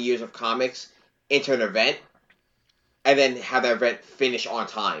 40 years of comics into an event, and then have that event finish on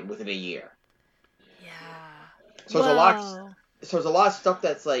time within a year. Yeah. So there's a lot of stuff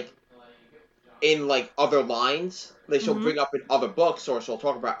that's, like, in, like, other lines. Like, she'll bring up in other books, or she'll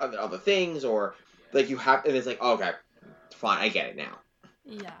talk about other things, or, like, and it's like, okay, fine, I get it now.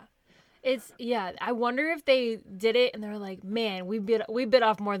 Yeah. I wonder if they did it and they're like, man, we bit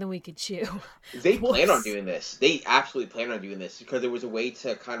off more than we could chew. They plan on doing this. They absolutely plan on doing this because it was a way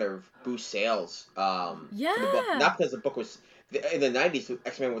to kind of boost sales. For the book. Not because the book was in the 90s.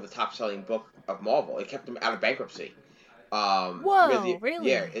 X-Men was the top-selling book of Marvel. It kept them out of bankruptcy. Whoa,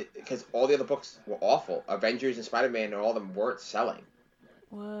 really? Yeah, because all the other books were awful. Avengers and Spider-Man and all of them weren't selling.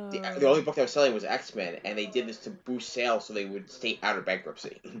 Whoa. The only book that was selling was X-Men, and they did this to boost sales so they would stay out of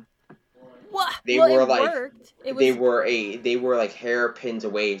bankruptcy. What? They were like hairpins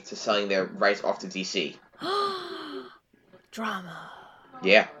away to selling their rights off to DC. Drama.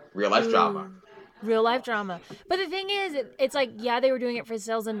 Yeah, real life drama. Real life drama. But the thing is, it's like, yeah, they were doing it for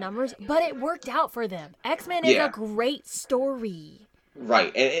sales and numbers, but it worked out for them. X-Men is a great story.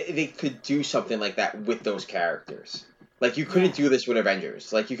 Right, and they could do something like that with those characters. Like, you couldn't do this with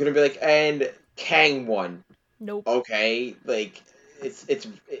Avengers. Like, you couldn't be like, and Kang won. Nope. Okay, like, it's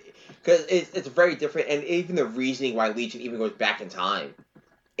because it's very different, and even the reasoning why Legion even goes back in time.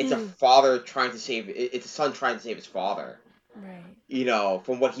 It's a father trying to save, it's a son trying to save his father. Right.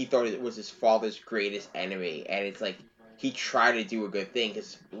 From what he thought it was his father's greatest enemy, and it's like, he tried to do a good thing,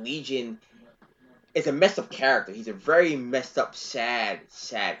 because Legion is a messed up character. He's a very messed up, sad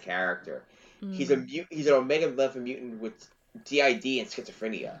character. He's an Omega level mutant with DID and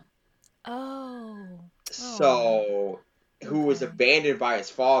schizophrenia. So, who was abandoned by his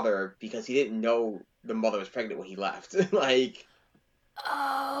father because he didn't know the mother was pregnant when he left. Like,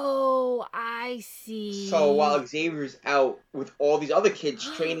 oh, I see. So while Xavier's out with all these other kids,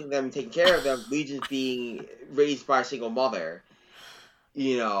 training them, taking care of them, Legion's being raised by a single mother.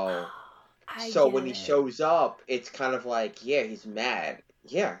 When he shows up, it's kind of like, yeah, he's mad.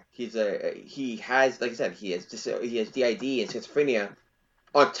 Yeah, he has, like I said, he has DID and schizophrenia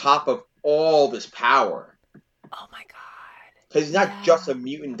on top of all this power. Oh my god. Because he's not just a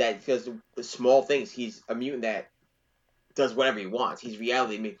mutant that does the small things. He's a mutant that does whatever he wants. He's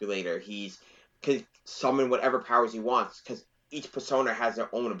reality manipulator. He can summon whatever powers he wants because each persona has their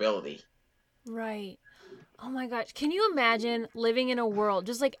own ability. Right. Oh my gosh. Can you imagine living in a world,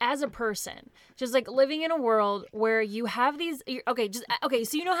 just like as a person, just like living in a world where you have these, so you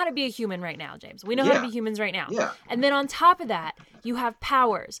know how to be a human right now, James. We know how to be humans right now. Yeah. And then on top of that, you have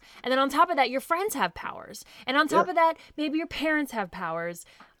powers. And then on top of that, your friends have powers. And on top of that, maybe your parents have powers,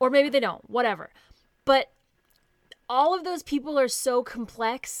 or maybe they don't, whatever. But all of those people are so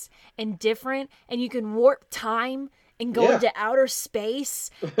complex and different, and you can warp time and go into outer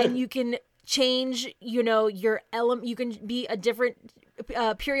space, and you can change, your element. You can be a different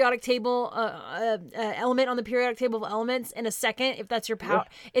periodic table element on the periodic table of elements in a second, if that's your power.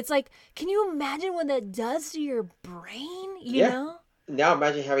 Yeah. It's like, can you imagine what that does to your brain? You know? Now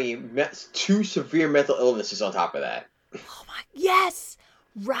imagine having 2 severe mental illnesses on top of that. Oh my, yes,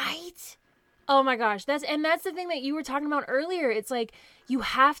 right? Oh my gosh, that's the thing that you were talking about earlier. It's like you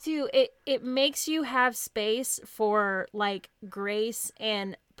have to. It makes you have space for like grace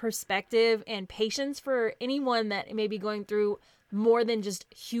and perspective and patience for anyone that may be going through more than just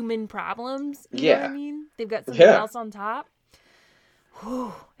human problems. You know what I mean? They've got something else on top.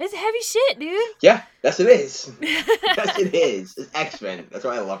 Whew. It's heavy shit, dude. Yeah, yes it is. Yes it is. It's X-Men. That's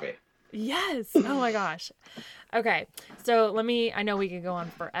why I love it. Yes. Oh my gosh. Okay, so I know we could go on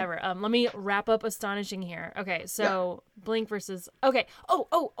forever. Let me wrap up Astonishing here. Okay, so Blink versus, okay. I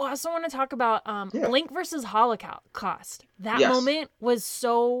also want to talk about Blink versus Holocaust. That moment was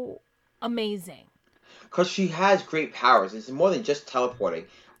so amazing. Because she has great powers. It's more than just teleporting.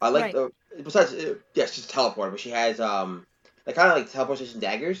 I like besides, she's teleporting, but she has, kind of like teleportation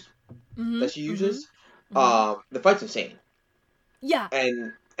daggers that she uses. The fight's insane. Yeah.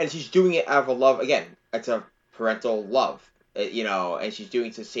 And she's doing it out of a love, again, it's a parental love, and she's doing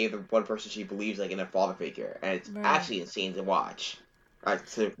it to save the one person she believes like in a father figure, and it's actually insane to watch.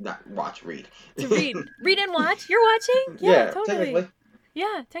 To not watch, read. To read and watch. You're watching? Yeah, totally. Technically.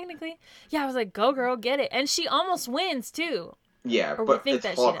 Yeah, technically. Yeah, I was like, go girl, get it, and she almost wins too. Yeah, or but it's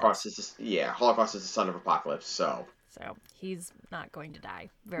Holocaust is just Holocaust is the son of Apocalypse, so he's not going to die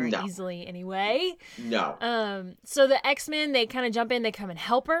very easily anyway. No. So the X-Men, they kind of jump in, they come and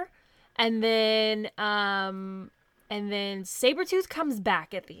help her. And then Sabretooth comes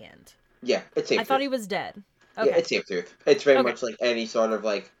back at the end. Yeah, it's Sabretooth. I thought he was dead. Okay. Yeah, it's Sabretooth. It's very much like any sort of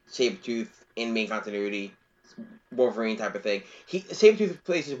like Sabretooth in main continuity, Wolverine type of thing. Sabretooth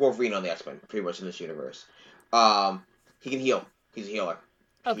places Wolverine on the X-Men, pretty much in this universe. He can heal. He's a healer.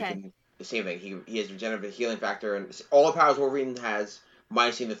 Okay. The same thing. He has regenerative healing factor, and all the powers Wolverine has,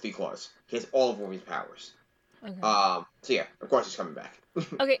 minus the 3 claws. He has all of Wolverine's powers. Okay. So yeah, of course he's coming back.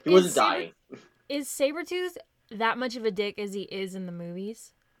 Okay. He wasn't dying. Is Sabretooth that much of a dick as he is in the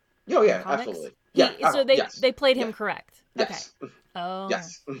movies? Oh yeah, absolutely. Yeah. So they played him correct. Yes. Okay. Oh.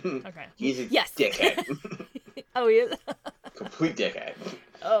 Yes. Okay. He's a dickhead. Oh, he is? Complete dickhead.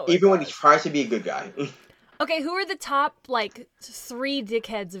 Oh. Even when he tries to be a good guy. Okay, who are the top, 3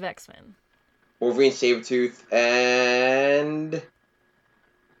 dickheads of X-Men? Wolverine, Sabretooth, and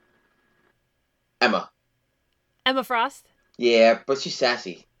Emma. Emma Frost? Yeah, but she's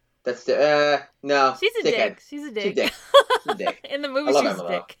sassy. That's the, no. She's a dickhead. dick. She's a dick. She's a dick. In the movie, she's a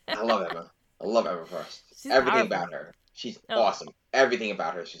dick. I love Emma. I love Emma Frost. She's Everything powerful. about her. She's awesome. Everything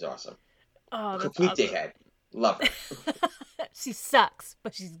about her, she's awesome. Oh, that's Complete awesome. dickhead. Love her. She sucks,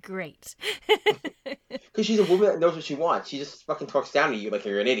 but she's great. Because she's a woman that knows what she wants. She just fucking talks down to you like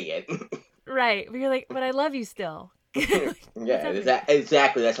you're an idiot. Right. But you're like, but I love you still. Yeah,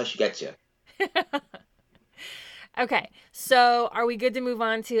 exactly. That's how she gets you. Okay, so are we good to move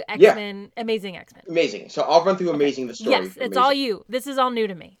on to X-Men? Yeah. Amazing X-Men. Amazing. So I'll run through Amazing the story. Yes, it's all you. This is all new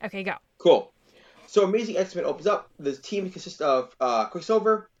to me. Okay, go. Cool. So Amazing X-Men opens up. The team consists of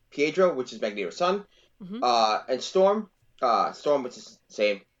Quicksilver, Pietro, which is Magneto's son, and Storm. Storm, which is the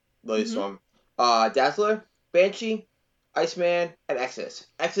same. Lily Storm. Dazzler, Banshee, Iceman, and Exodus.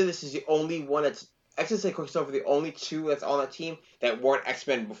 Exodus is the only one that's... Exodus and Quicksilver are the only 2 that's on that team that weren't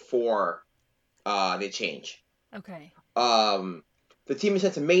X-Men before they change. Okay. The team is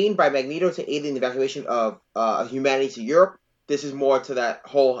sent to Maine by Magneto to aid in the evacuation of humanity to Europe. This is more to that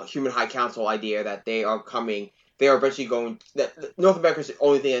whole Human High Council idea that they are coming. They are eventually going. That North America is the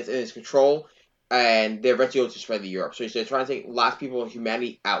only thing that's in its control, and they're eventually going to spread to Europe. So they're trying to take last people of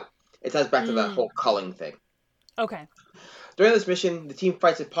humanity out. It ties back to that whole culling thing. Okay. During this mission, the team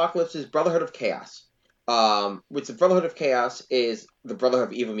fights Apocalypse's Brotherhood of Chaos. Which the Brotherhood of Chaos is the Brotherhood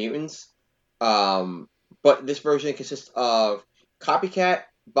of Evil Mutants. But this version consists of Copycat,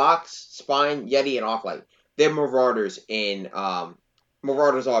 Box, Spine, Yeti, and Arclight. They're Marauders in...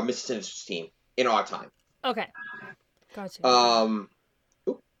 Marauders are Mr. Sinister's team in our time. Okay. Gotcha.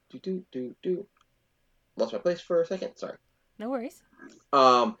 Lost my place for a second. Sorry. No worries.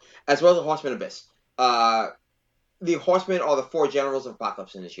 As well as the Horsemen Abyss. The Horsemen are the 4 generals of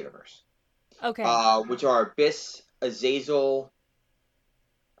Apocalypse in this universe. Okay. Which are Abyss, Azazel...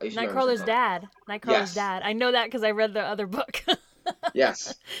 Nightcrawler's dad. Nightcrawler's dad. I know that because I read the other book.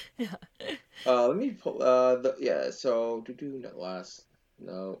 Yes. Yeah. Let me pull. So not last.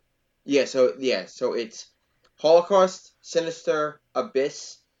 No. So it's Holocaust, Sinister,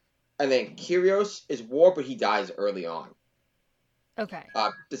 Abyss, and then Kyrios is War, but he dies early on. Okay.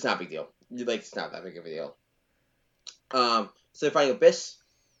 It's not a big deal. It's not that big of a deal. So they're fighting Abyss,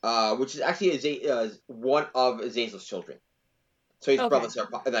 which is actually one of Azazel's children. So he's brother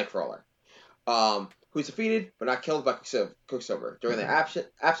to Nightcrawler. Who's defeated but not killed by Quicksilver. During their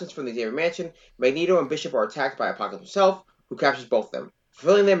absence from the Xavier Mansion, Magneto and Bishop are attacked by Apocalypse himself, who captures both of them.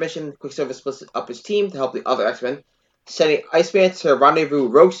 Fulfilling their mission, Quicksilver splits up his team to help the other X-Men, sending Iceman to rendezvous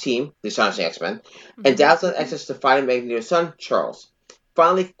Rogue's team, the Astonishing X-Men, and dazzling Exodus to find Magneto's son, Charles.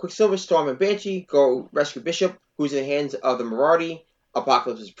 Finally, Quicksilver, Storm, and Banshee go rescue Bishop, who's in the hands of the Marauders,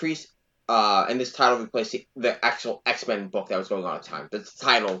 Apocalypse's priest, and this title replaced the actual X-Men book that was going on at the time. The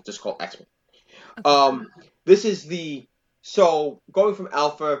title just called X-Men. This is going from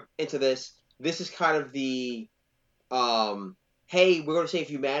Alpha into this is kind of the, hey, we're going to save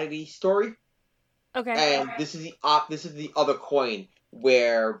humanity story. Okay. And this is the other coin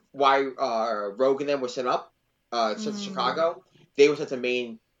where Rogue and them were sent up, sent to Chicago. They were sent to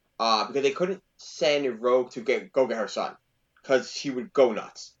Maine, because they couldn't send Rogue to go get her son, because she would go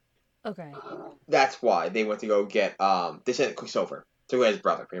nuts. Okay. That's why they went to go get, they sent Quicksilver to his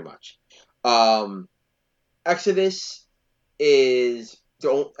brother, pretty much. Exodus and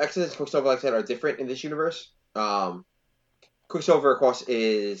Quicksilver, like I said, are different in this universe. Quicksilver, of course,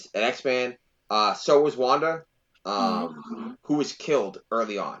 is an X-Man. So was Wanda, who was killed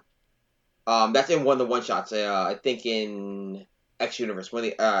early on. That's in one of the one-shots. I think in X Universe, one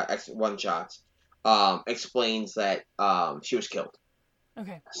of the X one-shots, explains that she was killed.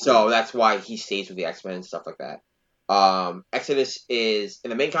 Okay. So that's why he stays with the X-Men and stuff like that. Exodus is, in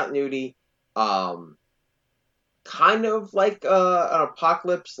the main continuity, kind of like an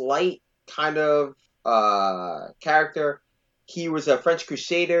Apocalypse light kind of character. He was a French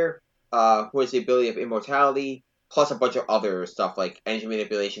Crusader who has the ability of immortality, plus a bunch of other stuff like energy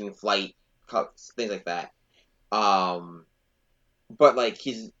manipulation, flight, things like that. But like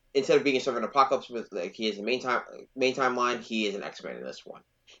he's, instead of being a sort of an Apocalypse, with like he is the main timeline, he is an X-Men in this one.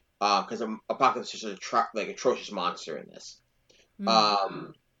 Because Apocalypse is like atrocious monster in this.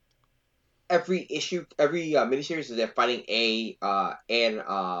 Every issue, every miniseries is they're fighting one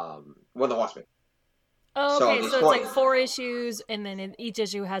of the Horsemen. Oh, okay, so it's like 4 issues, and then in each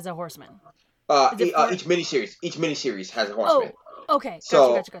issue has a horseman. Each miniseries has a horseman. Oh, okay.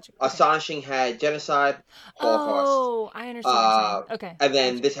 Gotcha. Okay. Astonishing had Genocide, Holocaust. Oh, I understand what you're saying. Okay. And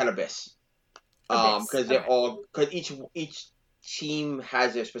then this had Abyss. Because they're all, because each team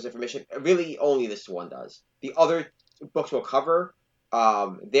has their specific mission. Really, only this one does. The other books will cover.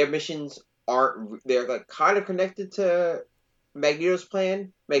 Their missions aren't. They're like kind of connected to Magneto's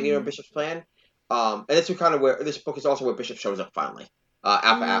plan, Magneto and Bishop's plan. And this is kind of where this book is also where Bishop shows up finally.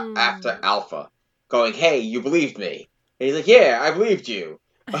 After Alpha, going, "Hey, you believed me," and he's like, "Yeah, I believed you,"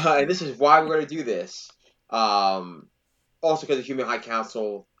 and this is why we're going to do this. Also, because the Human High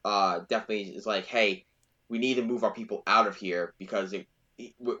Council definitely is like, "Hey, we need to move our people out of here because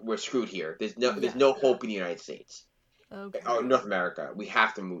we're screwed here. There's no hope in the United States or North America. We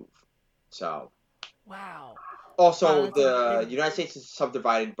have to move." So, wow. Also, the United States is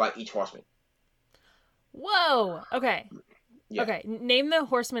subdivided by each horseman. Whoa. Okay. Yeah. Okay. Name the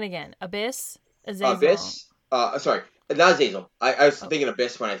horseman again. Abyss. Azazel. Abyss. Sorry, not Azazel. I was thinking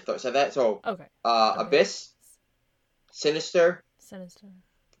Abyss when I said that. So, okay. Abyss, Sinister,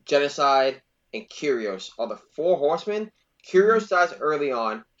 Genocide, and Curios are the 4 horsemen. Curios dies early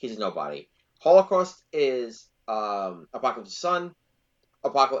on. He's a nobody. Holocaust is Apocalypse's son.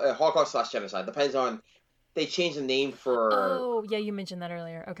 Holocaust / Genocide. Depends on. They changed the name for. Oh yeah, you mentioned that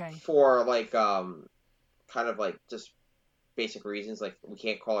earlier. Okay. For like kind of like just basic reasons, like we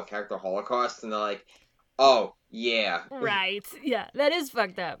can't call a character Holocaust, and they're like, oh yeah, right, yeah, that is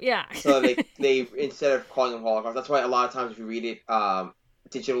fucked up, yeah. So they instead of calling him Holocaust, that's why a lot of times if you read it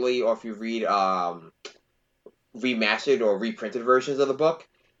digitally, or if you read remastered or reprinted versions of the book,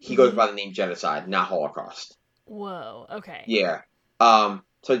 he goes by the name Genocide, not Holocaust. Whoa, okay. Yeah.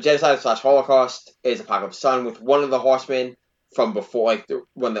 So Genocide / Holocaust is Apocalypse's son with one of the horsemen from before, like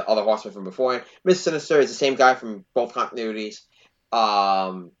one of the other horsemen from before. Mr. Sinister is the same guy from both continuities.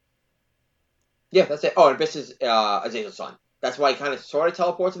 Yeah, that's it. Oh, and Abyss is Azazel's son. That's why he kind of sort of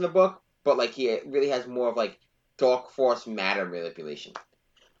teleports in the book, but like he really has more of like dark force matter manipulation.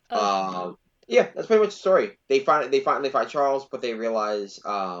 Okay. Yeah, that's pretty much the story. They find Charles, but they realize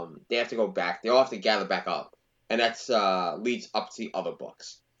they have to go back. They all have to gather back up, and that's leads up to the other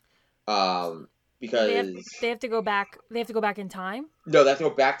books. Because they have to go back. They have to go back in time. No, they have to go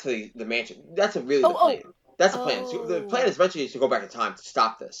back to the mansion. That's the plan. That's the plan. So the plan is eventually to go back in time to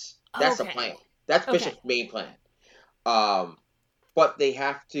stop this. That's the plan. That's Bishop's main plan. But they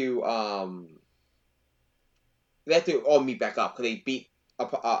have to all meet back up because they beat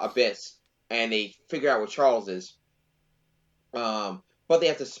Abyss and they figure out what Charles is. But they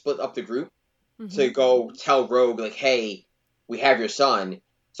have to split up the group to go tell Rogue, like, hey, we have your son.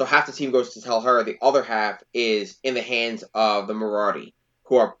 So half the team goes to tell her. The other half is in the hands of the Marauders,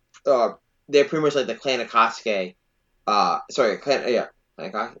 who are they're pretty much like the Clan Akatsuki. Clan Akatsuki.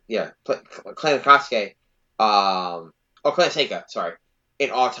 Clan Seika. Sorry, in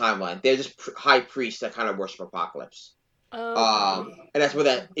our timeline, they're just high priests that kind of worship Apocalypse. And that's where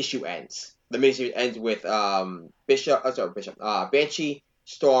that issue ends. The miniseries ends with Banshee,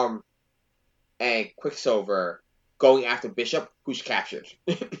 Storm, and Quicksilver going after Bishop, who's captured.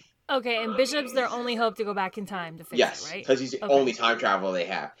 Okay, and Bishop's their only hope to go back in time to fix it, right? Because he's the only time traveler they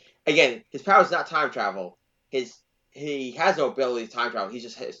have. Again, his power is not time travel. He has no ability to time travel. He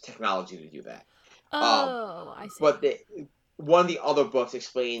just has technology to do that. I see. But one of the other books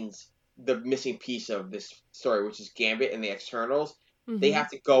explains the missing piece of this story, which is Gambit and the Externals. They have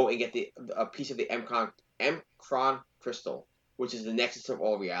to go and get a piece of the M'Kraan crystal, which is the nexus of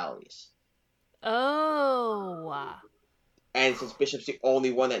all realities. Oh. And since Bishop's the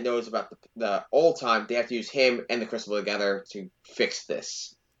only one that knows about the old time, they have to use him and the crystal together to fix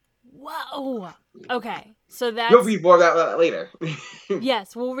this. Whoa. Okay, so that's... You'll read more about that later.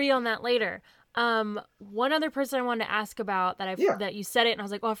 Yes, we'll read on that later. One other person I wanted to ask about that you said it, and I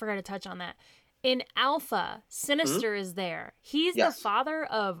was like, oh, I forgot to touch on that. In Alpha, Sinister is there. He's the father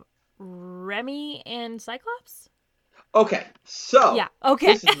of Remy and Cyclops? Okay, so yeah, okay.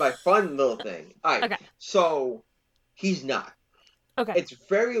 This is my fun little thing. All right, okay. So he's not. Okay. It's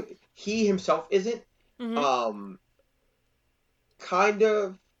he himself isn't. Kind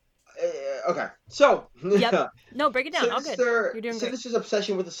of. Okay, so. Yep. No, break it down. Sinister, all good. You're doing good. Sinister's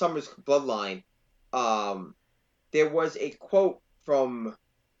obsession with the Summers bloodline. There was a quote from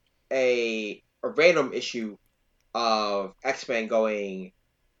a random issue of X-Men it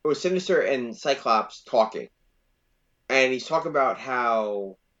was Sinister and Cyclops talking. And he's talking about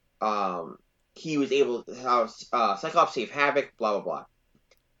how Cyclops saved Havoc, blah, blah, blah.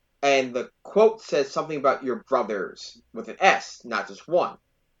 And the quote says something about your brothers with an S, not just one.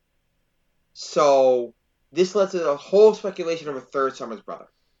 So this led to a whole speculation of a third Summers brother.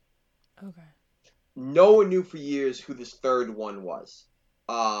 Okay. No one knew for years who this third one was.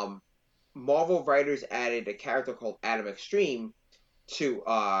 Marvel writers added a character called Adam Extreme to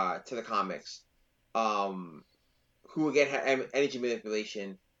the comics, who again had energy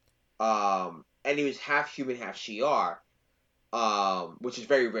manipulation, and he was half human, half Shi'ar, which is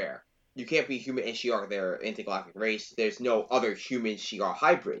very rare. You can't be human and Shi'ar; they're an intergalactic race. There's no other human Shi'ar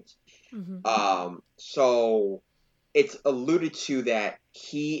hybrids. So it's alluded to that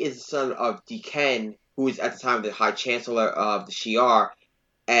he is the son of Deacon, who is at the time the High Chancellor of the Shi'ar,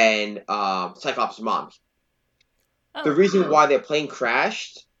 and Cyclops' mom. The reason why their plane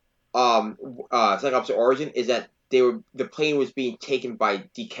crashed, Cyclops' origin, is that the plane was being taken by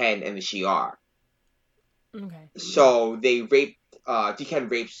Deacon and the Shi'ar. Okay. So they Deacon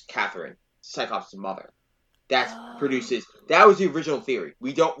rapes Catherine, Cyclops' mother. That was the original theory.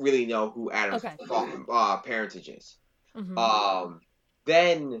 We don't really know who Adam's parentage is.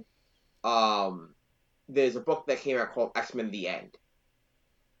 Then there's a book that came out called X-Men The End,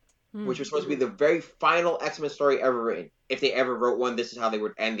 which was supposed to be the very final X-Men story ever written. If they ever wrote one, this is how they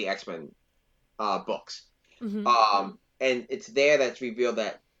would end the X-Men books. And it's there that's revealed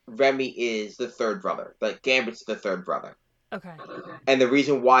that Remy is the third brother. Like, Gambit's the third brother. Okay. And the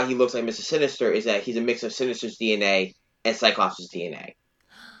reason why he looks like Mr. Sinister is that he's a mix of Sinister's DNA and Cyclops' DNA.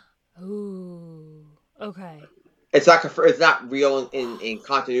 Ooh. Okay. It's not real in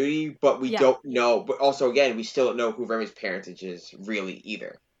continuity, but we don't know. But also, again, we still don't know who Remy's parentage is really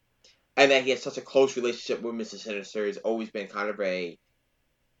either. And that he has such a close relationship with Mr. Sinister has always been kind of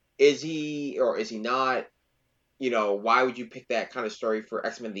is he or is he not? You know, why would you pick that kind of story for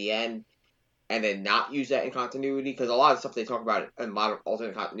X-Men The End and then not use that in continuity? Because a lot of stuff they talk about in modern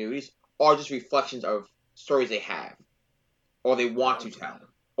alternate continuities are just reflections of stories they have, or they want to tell,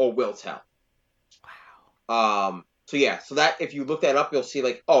 or will tell. Wow. So that if you look that up, you'll see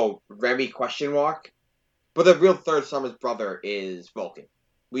like, oh, Remy ? But the real third Summers brother is Vulcan.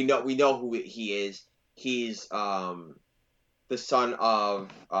 We know who he is. He's the son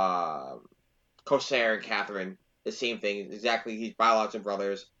of Corsair and Catherine. The same thing, exactly. He's biological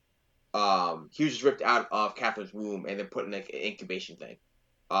brothers. He was just ripped out of Catherine's womb and then put in like an incubation thing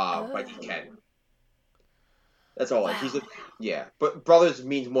by Deacon. That's all. Wow. But brothers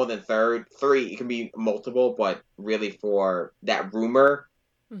means more than third. 3, it can be multiple, but really for that rumor,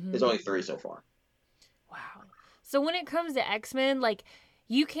 there's only 3 so far. Wow. So when it comes to X-Men, like,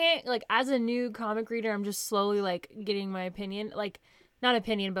 you can't, like, as a new comic reader, I'm just slowly, like, getting my opinion. Like, not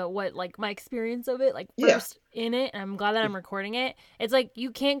opinion, but what, like, my experience of it, like, Yeah. first in it, and I'm glad that I'm recording it. It's like,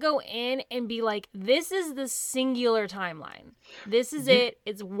 you can't go in and be like, this is the singular timeline. This is it.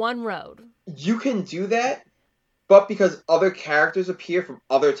 It's one road. You can do that, but because other characters appear from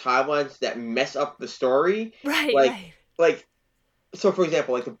other timelines that mess up the story. Right, like, right. Like, so for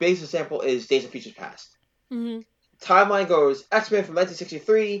example, like the biggest example is Days of Future Past. Mm-hmm. Timeline goes X-Men from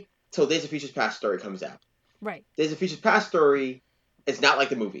 1963 till Days of Future Past story comes out. Right. Days of Future Past story is not like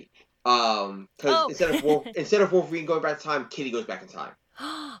the movie. Because instead of Wolverine going back in time, Kitty goes back in time.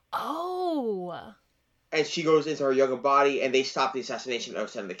 Oh. And she goes into her younger body, and they stop the assassination of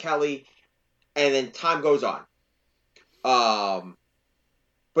Senator Kelly, and then time goes on.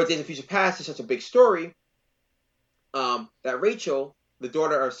 But Days of Future Past is such a big story that Rachel, the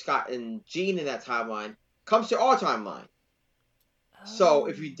daughter of Scott and Jean in that timeline, comes to our timeline. So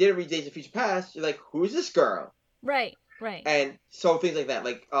if you didn't read Days of Future Past, you're like, who's this girl? Right, right. And so things like that,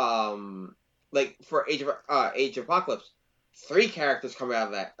 like for Age of Apocalypse, 3 characters come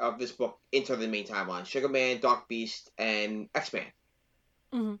out of this book into the main timeline: Sugar Man, Dark Beast, and X-Man.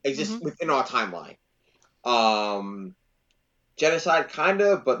 Exist within our timeline. Genocide,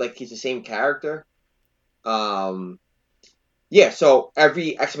 kinda, but like he's the same character. Yeah. So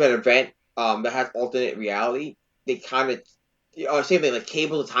every X-Men event that has alternate reality, they kind of same thing. Like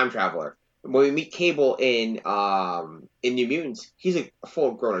Cable's a time traveler. When we meet Cable in New Mutants, he's a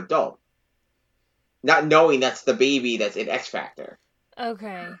full-grown adult, not knowing that's the baby that's in X Factor.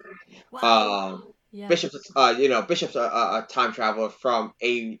 Okay. Wow. Yeah. Bishop's a time traveler from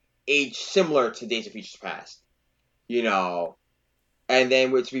a age similar to Days of Future Past. And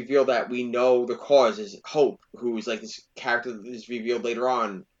then it's revealed that we know the cause is Hope, who's like this character that is revealed later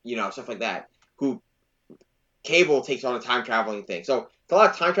on, stuff like that. Who Cable takes on a time traveling thing. So it's a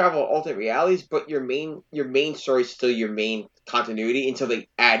lot of time travel, alternate realities, but your main story is still your main continuity until they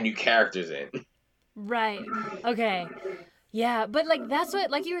add new characters in. Right. Okay. Yeah, but like that's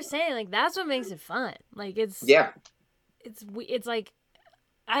what, like you were saying, like that's what makes it fun. Like it's like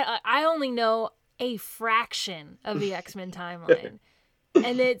I only know a fraction of the X-Men timeline.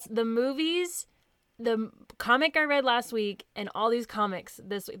 And it's the movies, the comic I read last week, and all these comics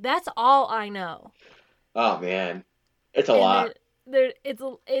this week. That's all I know. Oh man, it's a lot.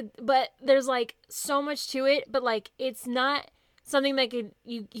 But there's like so much to it. But like it's not something that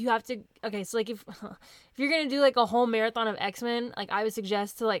you have to. Okay, so like if you're gonna do like a whole marathon of X-Men, like I would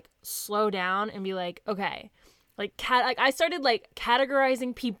suggest to like slow down and be like, okay, like I started like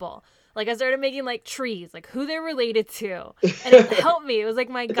categorizing people. Like, I started making, like, trees, like, who they're related to. And it helped me. It was, like,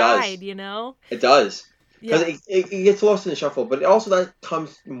 my guide, It does. Because it gets lost in the shuffle. But also that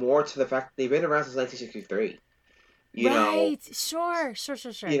comes more to the fact that they've been around since 1963. Right. Sure.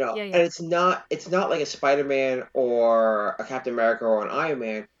 Yeah. And it's not like a Spider-Man or a Captain America or an Iron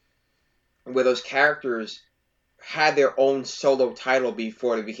Man where those characters had their own solo title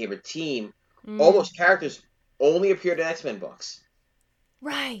before they became a team. All those characters only appeared in X-Men books.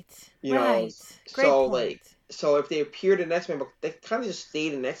 Right. Great point. So if they appeared in an X-Men book, they kind of just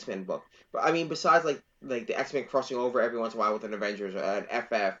stayed in an X-Men book. But I mean, besides like the X-Men crossing over every once in a while with an Avengers or an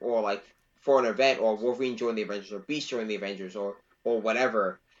FF, or like for an event, or Wolverine joined the Avengers, or Beast joined the Avengers, or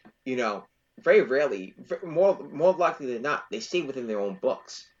whatever, very rarely, more likely than not, they stay within their own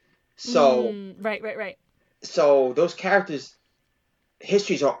books. So right. So those characters'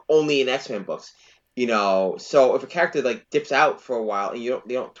 histories are only in X-Men books. So if a character like dips out for a while and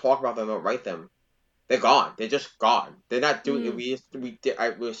they don't talk about them, don't write them, they're gone. They're just gone. They're not doing.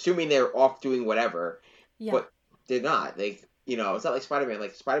 We're assuming they're off doing whatever, but they're not. It's not like Spider-Man.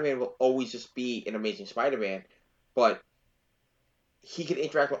 Like Spider-Man will always just be an Amazing Spider-Man, but he can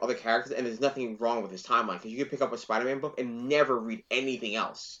interact with other characters, and there's nothing wrong with his timeline because you can pick up a Spider-Man book and never read anything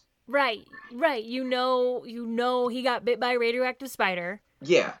else. Right. You know, he got bit by a radioactive spider.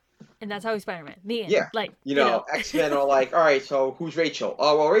 Yeah. And that's how he's Spider-Man. The end. Yeah. Like, X-Men are like, all right, so who's Rachel?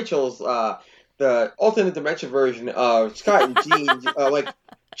 Oh, well, Rachel's the alternate dimension version of Scott and Jean. Like,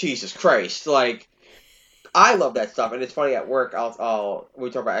 Jesus Christ. Like, I love that stuff. And it's funny at work, when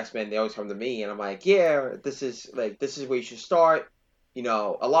we talk about X-Men, they always come to me, and I'm like, yeah, this is where you should start. A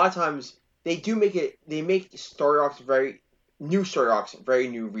lot of times they make story arcs very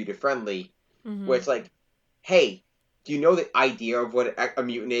new reader friendly, where it's like, hey, do you know the idea of what a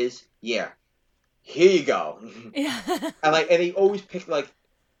mutant is? Yeah. Here you go. Yeah. and they always pick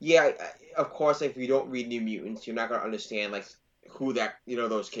of course, like, if you don't read New Mutants, you're not gonna understand like who that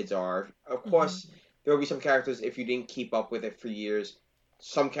those kids are. Of course, there will be some characters, if you didn't keep up with it for years,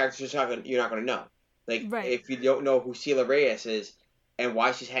 some characters you're not gonna know. Like, if you don't know who Sheila Reyes is and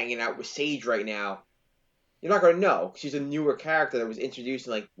why she's hanging out with Sage right now, you're not going to know. She's a newer character that was introduced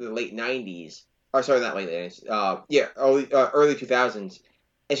in like the late 90s. Or sorry, not late 90s. Early 2000s.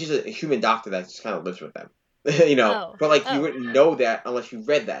 And she's a human doctor that just kind of lives with them. You know, but like you wouldn't know that unless you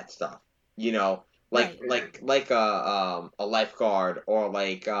read that stuff. You know, like a lifeguard or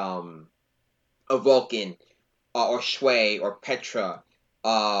like a Vulcan or Shui or Petra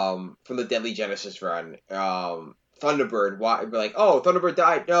from the Deadly Genesis run. Thunderbird, why? Be like, oh, Thunderbird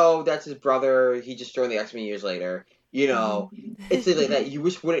died. No, that's his brother. He just joined the X-Men years later. You know, it's like that. You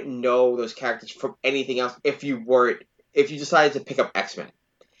just wouldn't know those characters from anything else if you decided to pick up X-Men.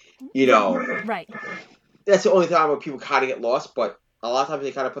 You know, right? That's the only time where people kind of get lost. But a lot of times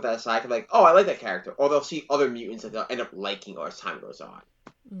they kind of put that aside. Like, oh, I like that character, or they'll see other mutants that they'll end up liking as time goes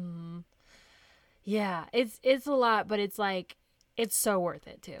on. Yeah, it's a lot, but it's like. It's so worth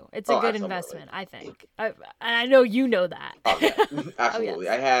it, too. It's a good investment, I think. And I know you know that. Oh, yeah. Absolutely.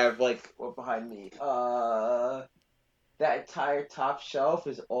 Oh, yes. I have, like, what behind me? That entire top shelf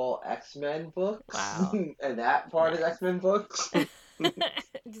is all X-Men books. Wow. And that part is X-Men books. It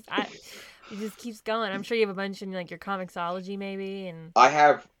just keeps going. I'm sure you have a bunch in, like, your Comixology, maybe. And I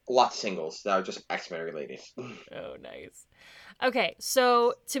have lots of singles that are just X-Men related. Oh, nice. Okay,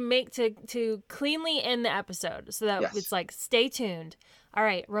 so to cleanly end the episode so that it's like, stay tuned. All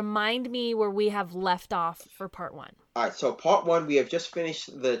right, remind me where we have left off for part 1. All right, so part 1, we have just finished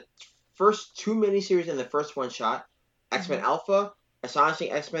the first 2 miniseries and the first one shot. X-Men Alpha,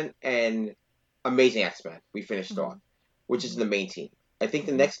 Astonishing X-Men, and Amazing X-Men. We finished off, which is the main team. I think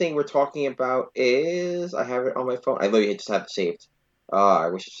the next thing we're talking about is, I have it on my phone. I literally just have it saved. I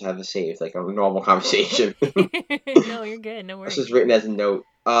wish I just had this saved, like a normal conversation. No, you're good. No worries. This is written as a note.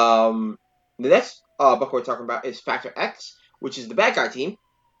 The next book we're talking about is Factor X, which is the bad guy team.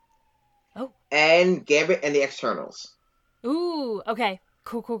 Oh. And Gambit and the Externals. Ooh, okay.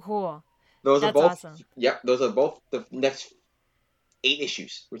 Cool. That's are both awesome. Yep, those are both the next 8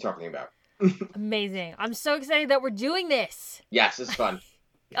 issues we're talking about. Amazing. I'm so excited that we're doing this. Yes, it's fun.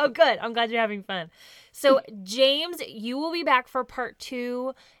 Oh, good. I'm glad you're having fun. So, James, you will be back for part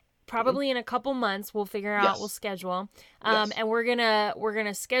 2 probably in a couple months. We'll figure out, we'll schedule. And we're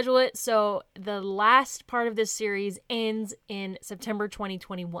gonna schedule it so the last part of this series ends in September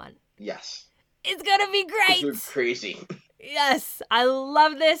 2021. Yes. It's gonna be great. It's crazy. Yes, I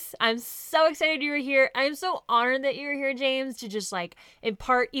love this. I'm so excited you were here. I'm so honored that you're here, James, to just like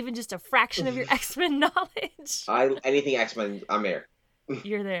impart even just a fraction of your X-Men knowledge. Anything X-Men, I'm there.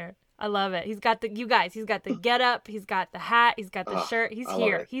 You're there. I love it. He's got the get up, he's got the hat, he's got the shirt. He's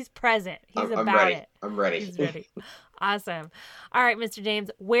here. He's present. He's I'm about ready. it. I'm ready. He's ready. Awesome. All right, Mr. James,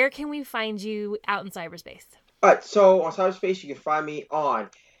 where can we find you out in cyberspace? All right, so on cyberspace, you can find me on.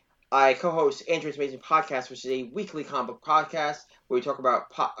 I co-host Andrew's Amazing Podcast, which is a weekly comic book podcast where we talk about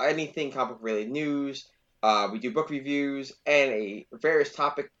anything comic book related news. We do book reviews and a various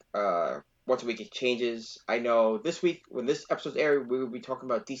topic. Once a week it changes. I know this week, when this episode's aired, we will be talking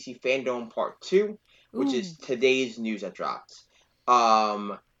about DC Fandom Part 2, which is today's news that dropped.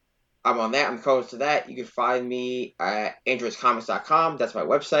 I'm on that. I'm the co-host of that. You can find me at andrewscomics.com. That's my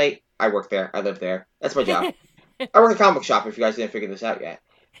website. I work there. I live there. That's my job. I work in a comic book shop, if you guys didn't figure this out yet.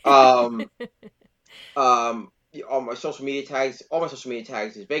 All my social media tags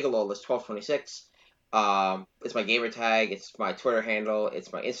is VegaLawless1226. It's my gamer tag, it's my Twitter handle,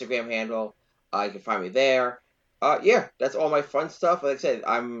 it's my Instagram handle. You can find me there. That's all my fun stuff. Like I said,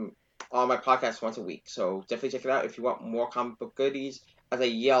 I'm on my podcast once a week, so definitely check it out if you want more comic book goodies. As I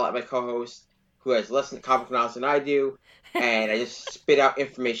yell at my co-host, who has less comic book knowledge than I do, and I just spit out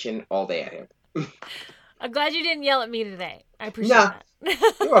information all day at him. I'm glad you didn't yell at me today. I appreciate that.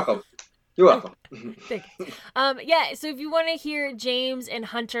 You're welcome. You're welcome. Thanks. So if you want to hear James and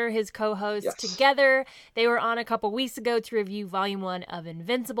Hunter, his co-hosts, together, they were on a couple weeks ago to review Volume 1 of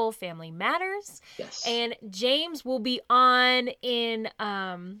Invincible: Family Matters. Yes. And James will be on in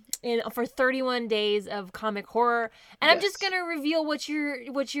for 31 days of comic horror. And I'm just gonna reveal what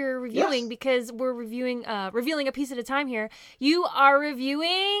you're reviewing because we're reviewing a piece at a time here. You are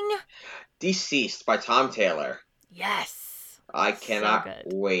reviewing Deceased by Tom Taylor. Yes. I cannot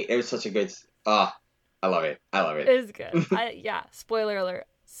wait. It was such a good... I love it. It was good. Spoiler alert.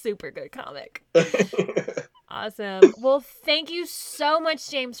 Super good comic. Awesome. Well, thank you so much,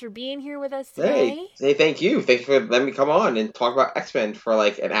 James, for being here with us today. Hey, thank you. Thanks for letting me come on and talk about X-Men for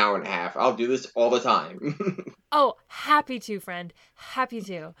like an hour and a half. I'll do this all the time. Oh, happy to, friend. Happy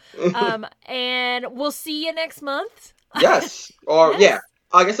to. And we'll see you next month. Yes. Or,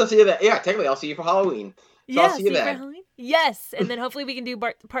 I guess I'll see you there. Yeah, technically, I'll see you for Halloween. So I'll see you then. Yes, and then hopefully we can do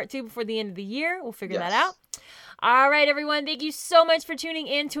part 2 before the end of the year. We'll figure that out. All right, everyone. Thank you so much for tuning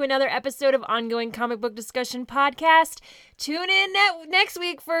in to another episode of Ongoing Comic Book Discussion Podcast. Tune in next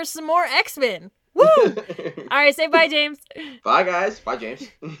week for some more X-Men. Woo! All right, say bye, James. Bye, guys. Bye, James.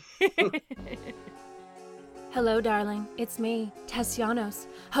 Hello, darling. It's me, Tess Llanos,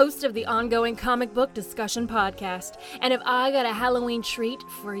 host of the Ongoing Comic Book Discussion Podcast. And if I got a Halloween treat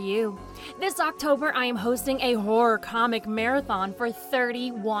for you. This October, I am hosting a horror comic marathon for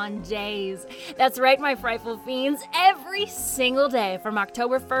 31 days. That's right, my frightful fiends. Every single day from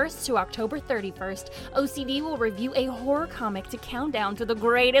October 1st to October 31st, OCD will review a horror comic to count down to the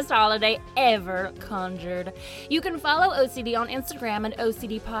greatest holiday ever conjured. You can follow OCD on Instagram at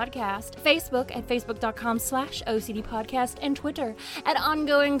OCD Podcast, Facebook at facebook.com/OCD Podcast, and Twitter at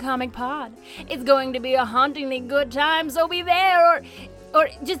Ongoing Comic Pod. It's going to be a hauntingly good time, so be there or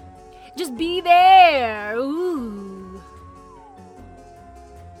just be there.